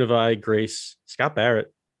 So then Punavai, Grace, Scott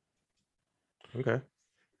Barrett. Okay.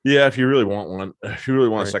 Yeah, if you really want one, a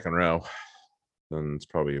second row, then it's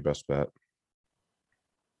probably your best bet.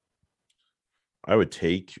 I would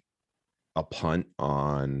take a punt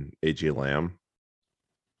on AJ Lamb.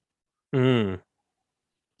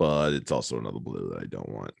 But it's also another blue that I don't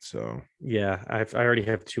want. So yeah, I already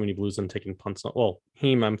have too many blues. I'm taking punts on. Well,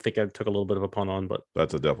 Heem, I think I took a little bit of a punt on, but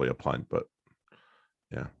that's definitely a punt. But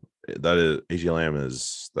yeah, that is AJ Lamb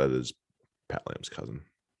that is Pat Lamb's cousin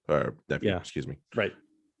or nephew. Yeah. Excuse me. Right.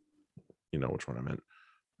 You know which one I meant.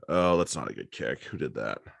 Oh, that's not a good kick. Who did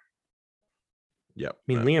that? Yeah. I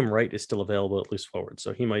mean, Liam Wright is still available at loose forward,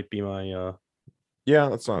 so he might be my. Yeah,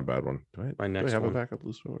 that's not a bad one. My next do I have one. a backup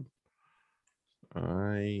loose forward?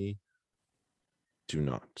 I do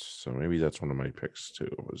not. So maybe that's one of my picks too,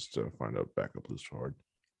 was to find out backup loose forward.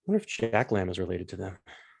 I wonder if Jack Lamb is related to them.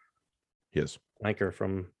 He is. Anchor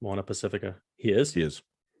from Moana Pacifica. He is? He is.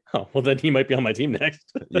 Oh, well then he might be on my team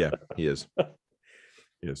next. Yeah, he is.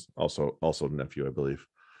 He is. Also nephew, I believe.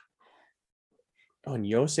 Oh, and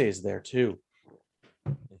Yosei is there too.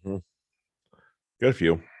 Mm-hmm. Got a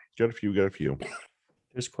few.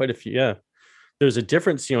 There's quite a few, yeah. There's a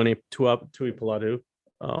different Sione Tui Pilatu.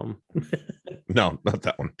 No, not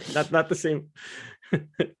that one. Not the same.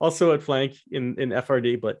 Also at flank in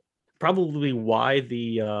FRD, but probably why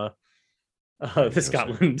the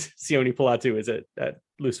Scotland Sione Pilatu is at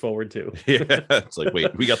loose forward too. Yeah, it's like,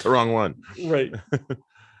 wait, we got the wrong one. Right.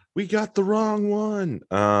 We got the wrong one.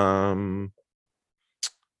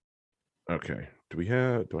 Okay. Do we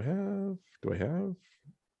have? I'm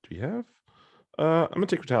gonna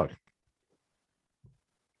take Vitalik.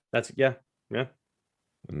 That's yeah.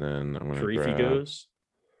 And then I'm gonna Sharifi goes.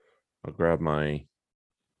 I'll grab my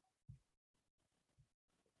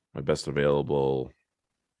best available.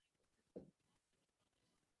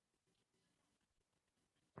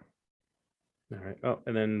 All right. Oh,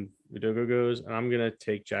 and then Vidogo goes, and I'm gonna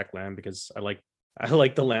take Jack Lamb because I like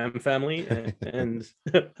the Lamb family, and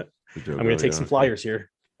I'm gonna take some flyers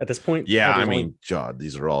here at this point. Yeah, I mean, God,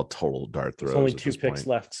 these are all total dart throws. There's only 2 picks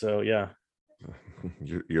left, so yeah.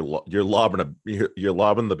 You're lobbing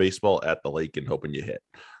the baseball at the lake and hoping you hit.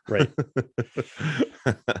 Right.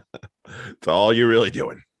 That's all you're really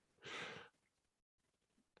doing.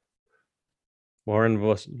 Warren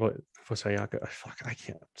Vosayaka. Fuck, I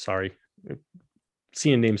can't. Sorry.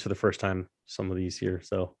 Seeing names for the first time, some of these here.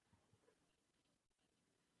 So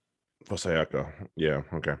Vosayaka. Yeah,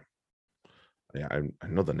 okay. Yeah, I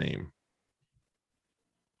know the name.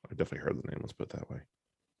 I definitely heard the name. Let's put it that way.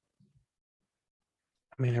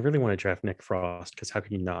 I mean, I really want to draft Nick Frost because how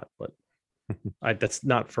can you not? But that's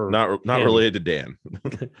not for not related to Dan.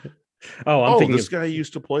 I'm thinking this guy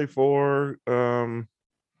used to play for nah.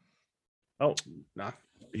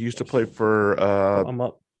 He used to play for I'm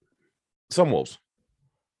up. Some Wolves.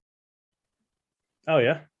 Oh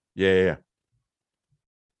yeah. Yeah.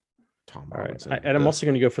 Tom All right. And I'm also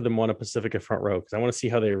going to go for the Moana Pacifica front row because I want to see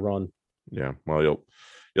how they run. Yeah. Well,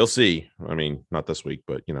 you'll see. I mean, not this week,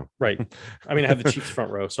 but Right. I mean, I have the Chiefs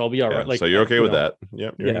front row, so I'll be all right. Like, so you're okay with that?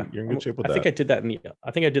 Yeah. You're in good shape with that. I think I did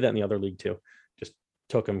that in the other league too. Just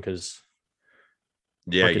took them because.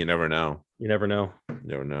 Yeah, you never know. You never know.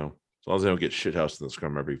 Never know. As long as they don't get shithoused in the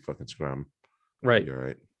scrum every fucking scrum. Right. You're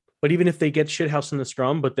right. But even if they get shithoused in the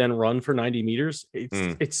scrum, but then run for 90 meters,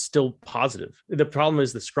 it's still positive. The problem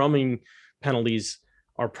is the scrumming penalties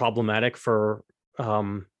are problematic for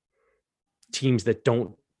teams that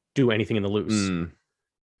don't do anything in the loose.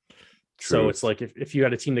 So it's like if you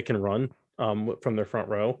had a team that can run from their front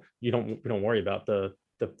row, you don't worry about the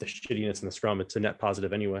shittiness in the scrum. It's a net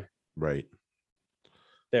positive anyway. Right.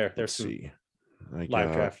 There's some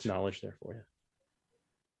live draft knowledge there for you.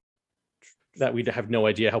 That we have no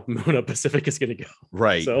idea how Moana Pacific is going to go.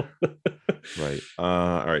 Right. So, right.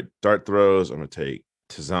 All right. Dart throws. I'm going to take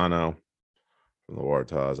Tizano from the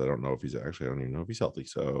Waratahs. I don't know if I don't even know if he's healthy.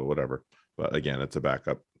 So whatever. But again, it's a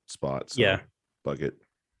backup spot. So yeah. Bug it.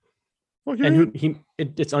 Okay. And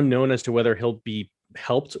it's unknown as to whether he'll be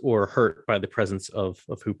helped or hurt by the presence of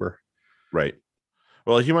Hooper. Right.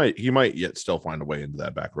 Well, he might yet still find a way into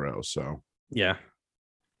that back row. So yeah.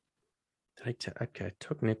 I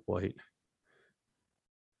took Nick White.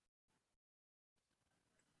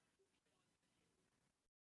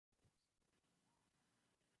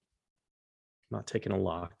 Not taking a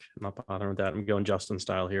lock. I'm not bothering with that. I'm going Justin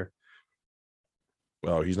style here.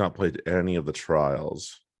 Well, he's not played any of the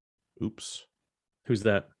trials. Oops. Who's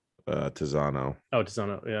that? Tizano. Oh,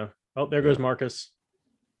 Tizano. Yeah. Oh, there goes Marcus.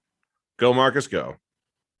 Go, Marcus, go.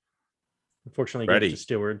 Unfortunately, ready to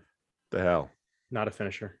Stewart. The hell. Not a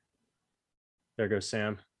finisher. There goes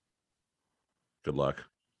Sam. Good luck.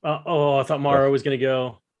 I thought Morrow was going to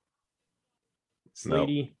go.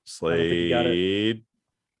 Slady. Nope. Slade.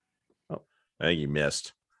 I think he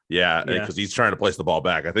missed. Yeah, because he's trying to place the ball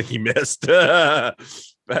back. I think he missed. Bad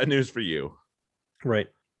news for you. Right.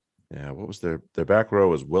 Yeah, what was their back row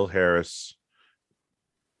was Will Harris,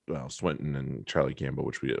 Swinton and Charlie Campbell,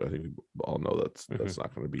 which I think we all know that's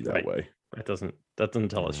not going to be that way. That doesn't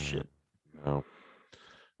tell us shit. No.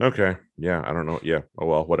 Okay. Yeah, I don't know. Yeah. Oh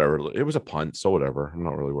well, whatever. It was a punt, so whatever. I'm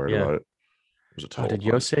not really worried about it. It was a total. Did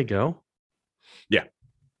Yosei go? Yeah.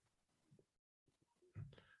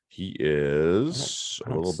 He is a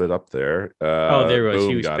little bit up there. There he was.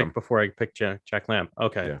 He was picked before I picked Jack Lamb.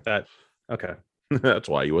 Okay. Yeah. Okay. That's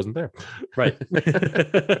why he wasn't there. Right.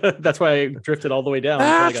 That's why I drifted all the way down.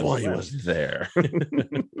 That's why he wasn't there.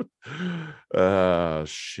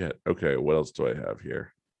 Shit. Okay. What else do I have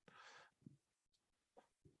here?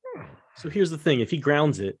 So here's the thing. If he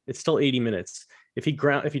grounds it, it's still 80 minutes. If he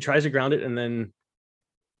tries to ground it and then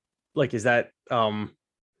is that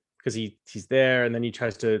because he's there and then he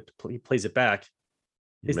plays it back,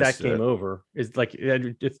 is that game over? Is to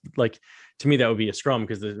me that would be a scrum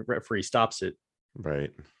because the referee stops it.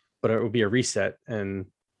 Right. But it would be a reset, and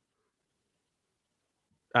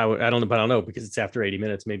I don't know because it's after 80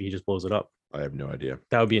 minutes. Maybe he just blows it up. I have no idea.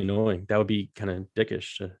 That would be annoying. That would be kind of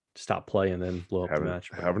dickish to stop play and then blow up the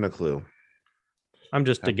match. Having a clue. I'm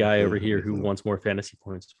just a guy over here who wants more fantasy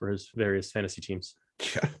points for his various fantasy teams.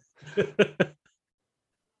 Yeah.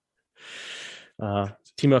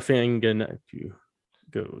 Timo Fanganuku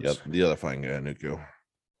goes. Yep, the other Fanganuku.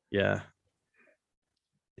 Yeah.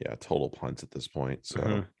 Yeah, total punts at this point.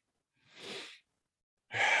 So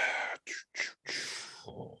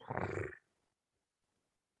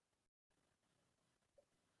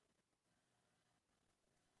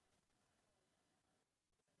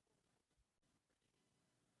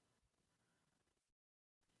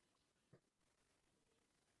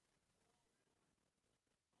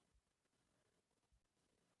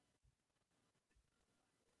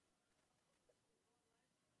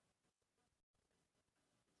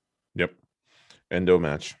Yep. Endo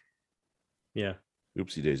match. Yeah.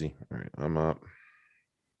 Oopsie daisy. All right, I'm up.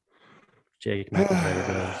 Jake McIntyre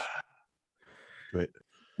goes. Wait.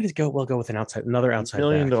 We'll go with another outside $1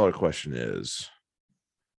 million back. question is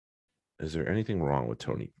there anything wrong with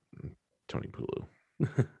Tony Pulu?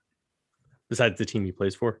 Besides the team he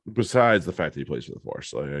plays for? Besides the fact that he plays for the Force.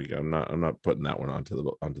 So I'm not putting that one onto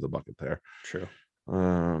the bucket there. True.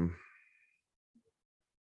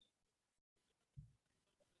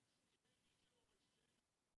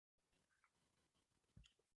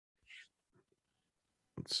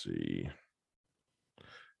 Let's see.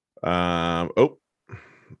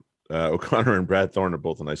 O'Connor and Brad Thorne are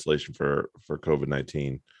both in isolation for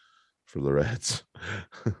COVID-19 for the Reds.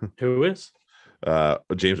 Who is?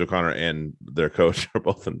 James O'Connor and their coach are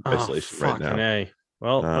both in isolation right now.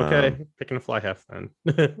 Well, okay, picking a fly half then.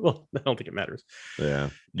 Well, I don't think it matters. Yeah,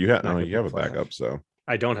 you have a backup, so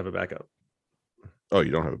I don't have a backup. Oh,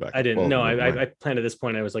 you don't have a backup? I didn't. No, I planned at this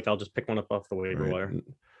point. I was like, I'll just pick one up off the waiver wire.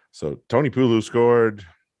 So Tony Pulu scored.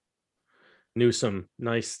 Newsom,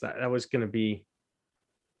 nice. That was going to be.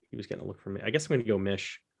 He was going to look for me. I guess I'm going to go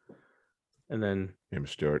Mish, and then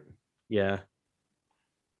Stewart. Yeah.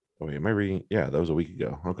 Oh, am I reading? Yeah, that was a week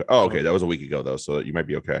ago. Okay. Oh, okay. That was a week ago though, so you might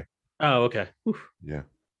be okay. Oh, okay. Oof. Yeah.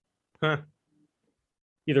 Huh.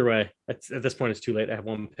 Either way, at this point, it's too late. I have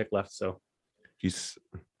one pick left, so he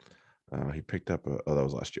picked up. That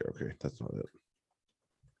was last year. Okay, that's not it.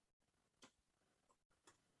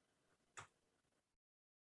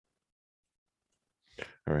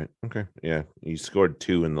 All right. Okay. Yeah, he scored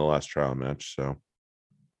 2 in the last trial match, so I'm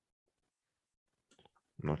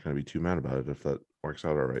not going to be too mad about it if that works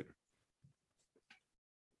out all right.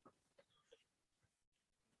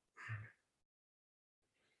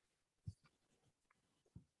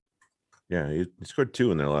 Yeah, he scored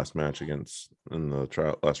 2 in their last match in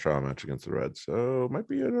the last trial match against the Reds, so it might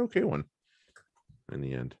be an okay one in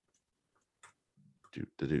the end.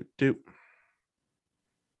 Do.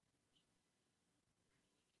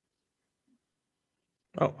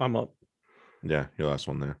 Oh, I'm up. Yeah, your last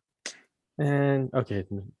one there. And okay,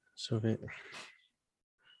 so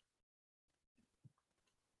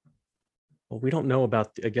well, we don't know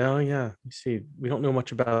about you see, we don't know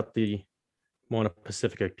much about the Moana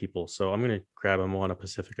Pacifica people, so I'm gonna grab a Moana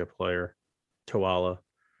Pacifica player, Toala.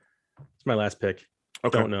 It's my last pick.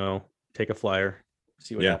 Okay. Don't know. Take a flyer.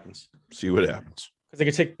 See what happens. See what happens. Because they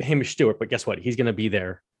could take Hamish Stewart, but guess what? He's gonna be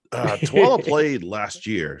there. Toala played last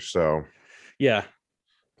year, so yeah.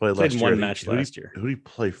 Played in one match last year. Who did he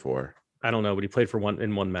play for? I don't know, but he played for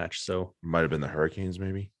one match. So might have been the Hurricanes,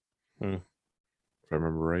 maybe. If I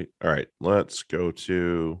remember right. All right, let's go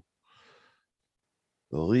to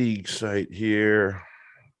the league site here.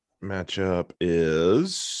 Matchup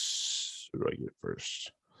is who do I get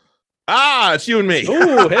first? It's you and me.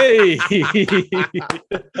 Oh, hey.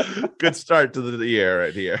 Good start to the year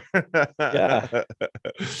right here. Yeah.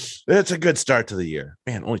 It's a good start to the year.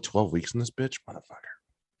 Man, only 12 weeks in this bitch, motherfucker.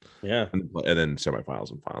 Yeah. And then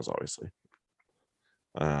semifinals and finals, obviously.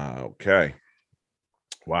 Okay.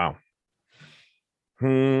 Wow.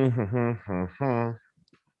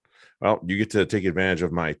 Well, you get to take advantage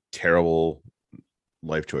of my terrible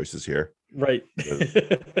life choices here. Right. 2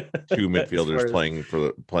 midfielders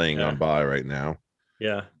playing on bye right now.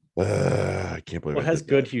 Yeah. I can't believe it has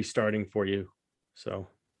Goodhue starting for you. So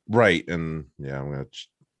right. And yeah, I'm gonna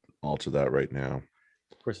alter that right now.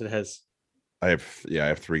 Of course it has. I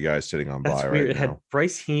have 3 guys sitting on bye right now. It had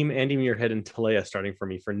Bryce Heem, Andy Muirhead, and Talea starting for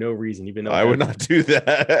me for no reason, even though I would not do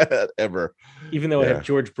that ever. Even though I have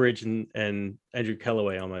George Bridge and Andrew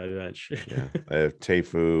Kellaway on my bench. Yeah. I have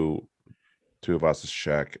Teifu,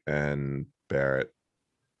 Tuivasa-Sheck, and Barrett.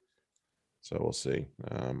 So we'll see.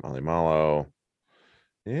 Ali Malo.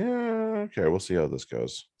 Yeah, okay. We'll see how this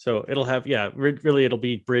goes. So it'll have, really it'll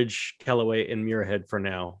be Bridge, Kellaway, and Muirhead for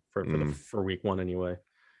now, for week 1 anyway.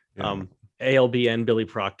 Yeah. ALB and Billy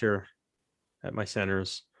Proctor at my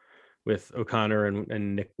centers, with O'Connor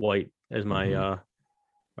and Nick White as my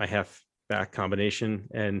my half back combination,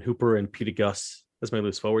 and Hooper and Peter Gus as my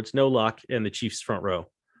loose forwards. No lock in the Chiefs front row.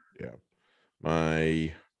 Yeah.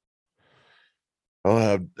 I'll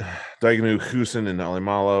have Daiganu, Husin, and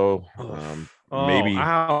Alimalo. Maybe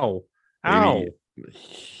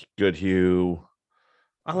Goodhue.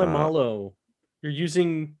 Alimalo. You're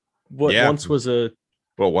using what once was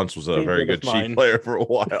a very good Chief player for a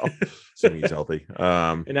while. So he's healthy.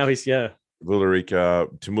 And now he's Villarica,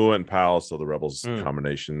 Tamua and Powell, so the Rebels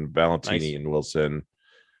combination. Valentini and Wilson,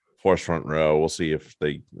 Force front row. We'll see if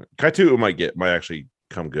Kaitu might actually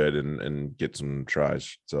come good and get some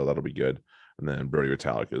tries, so that'll be good. And then Brody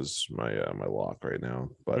Vitalik is my lock right now,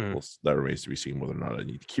 but that remains to be seen whether or not I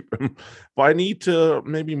need to keep him. But I need to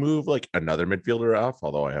maybe move like another midfielder off,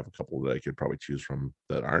 although I have a couple that I could probably choose from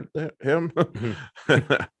that aren't him.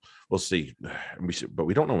 we'll see. But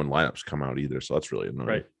we don't know when lineups come out either, so that's really annoying.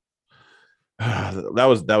 Right. That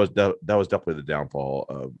was definitely the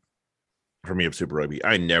downfall for me of Super Rugby.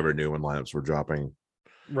 I never knew when lineups were dropping.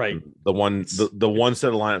 Right. The one set of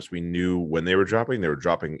lineups we knew when they were dropping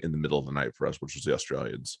in the middle of the night for us, which was the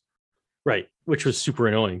Australians. Right, which was super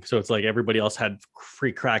annoying. So it's like everybody else had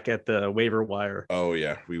free crack at the waiver wire. Oh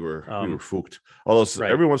yeah, we were fooked. Although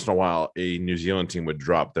every once in a while, a New Zealand team would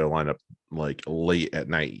drop their lineup like late at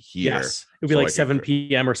night here. Yes, it'd be like 7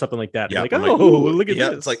 p.m. or something like that. Yeah, like, look at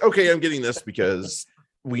this. It's like, okay, I'm getting this because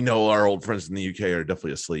we know our old friends in the UK are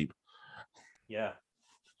definitely asleep. Yeah.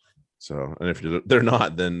 So, and if they're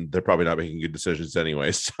not, then they're probably not making good decisions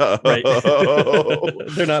anyway. So right.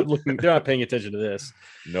 They're not paying attention to this.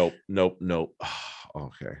 Nope.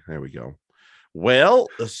 Okay, there we go. Well,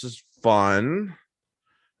 this is fun.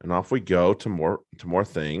 And off we go to more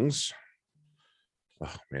things.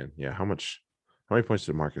 Oh man, yeah. How many points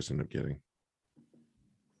did Marcus end up getting?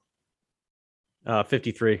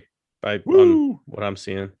 53 on what I'm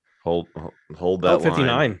seeing. Hold that 59.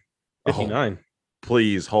 line. 59.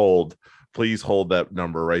 Please hold that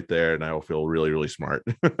number right there, and I will feel really, really smart.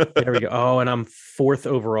 There we go. Oh, and I'm 4th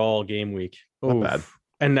overall game week. Not bad.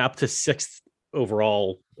 And up to 6th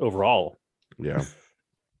overall. Yeah.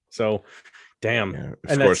 So, damn. Yeah.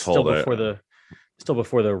 And that's still before the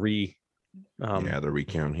the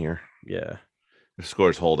recount here. Yeah. If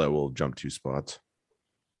scores hold, I will jump 2 spots.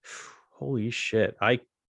 Holy shit! I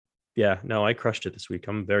crushed it this week.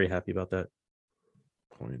 I'm very happy about that.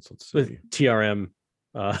 Points. Let's see. With TRM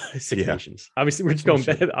 6 nations. Obviously, we're just going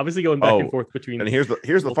back and forth between. And here's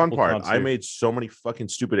the fun part. I made so many fucking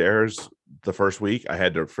stupid errors the first week. I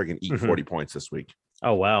had to freaking eat 40 points this week.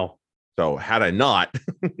 Oh wow! So had I not,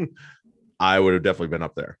 I would have definitely been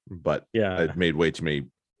up there. But yeah, I made way too many.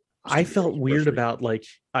 I felt weird about like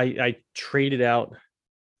I traded out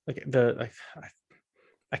like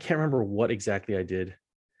I can't remember what exactly I did.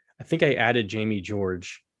 I think I added Jamie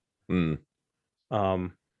George.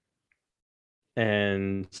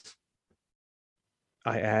 And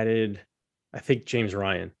I added, I think James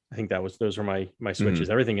Ryan. I think those were my switches.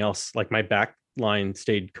 Everything else, like my back line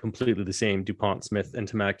stayed completely the same. DuPont, Smith,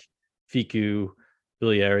 Ntamak, Fiku,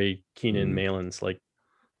 Bilieri, Keenan, Malins. Like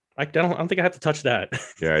I don't think I have to touch that.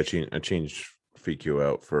 Yeah, I changed Fiku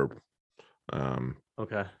out for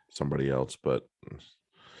somebody else, but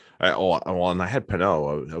and I had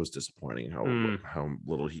Pinot. That was disappointing how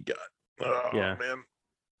little he got. Oh, yeah, man.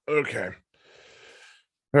 Okay.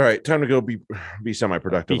 All right, time to go be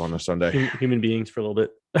semi-productive on a Sunday. Human beings for a little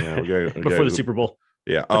bit. Yeah, before the Super Bowl.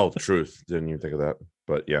 Yeah. Oh, truth. Didn't even think of that.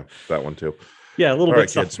 But yeah, that one too. Yeah, a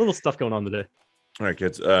little stuff going on today. All right,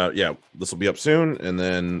 kids. Yeah, this will be up soon, and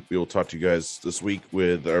then we will talk to you guys this week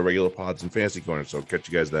with our regular pods and fantasy corner. So catch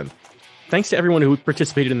you guys then. Thanks to everyone who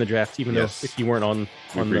participated in the draft, even though if you weren't on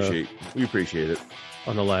we appreciate it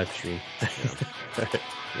on the live stream.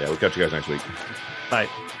 Yeah, we'll catch you guys next week. Bye.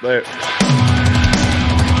 Bye.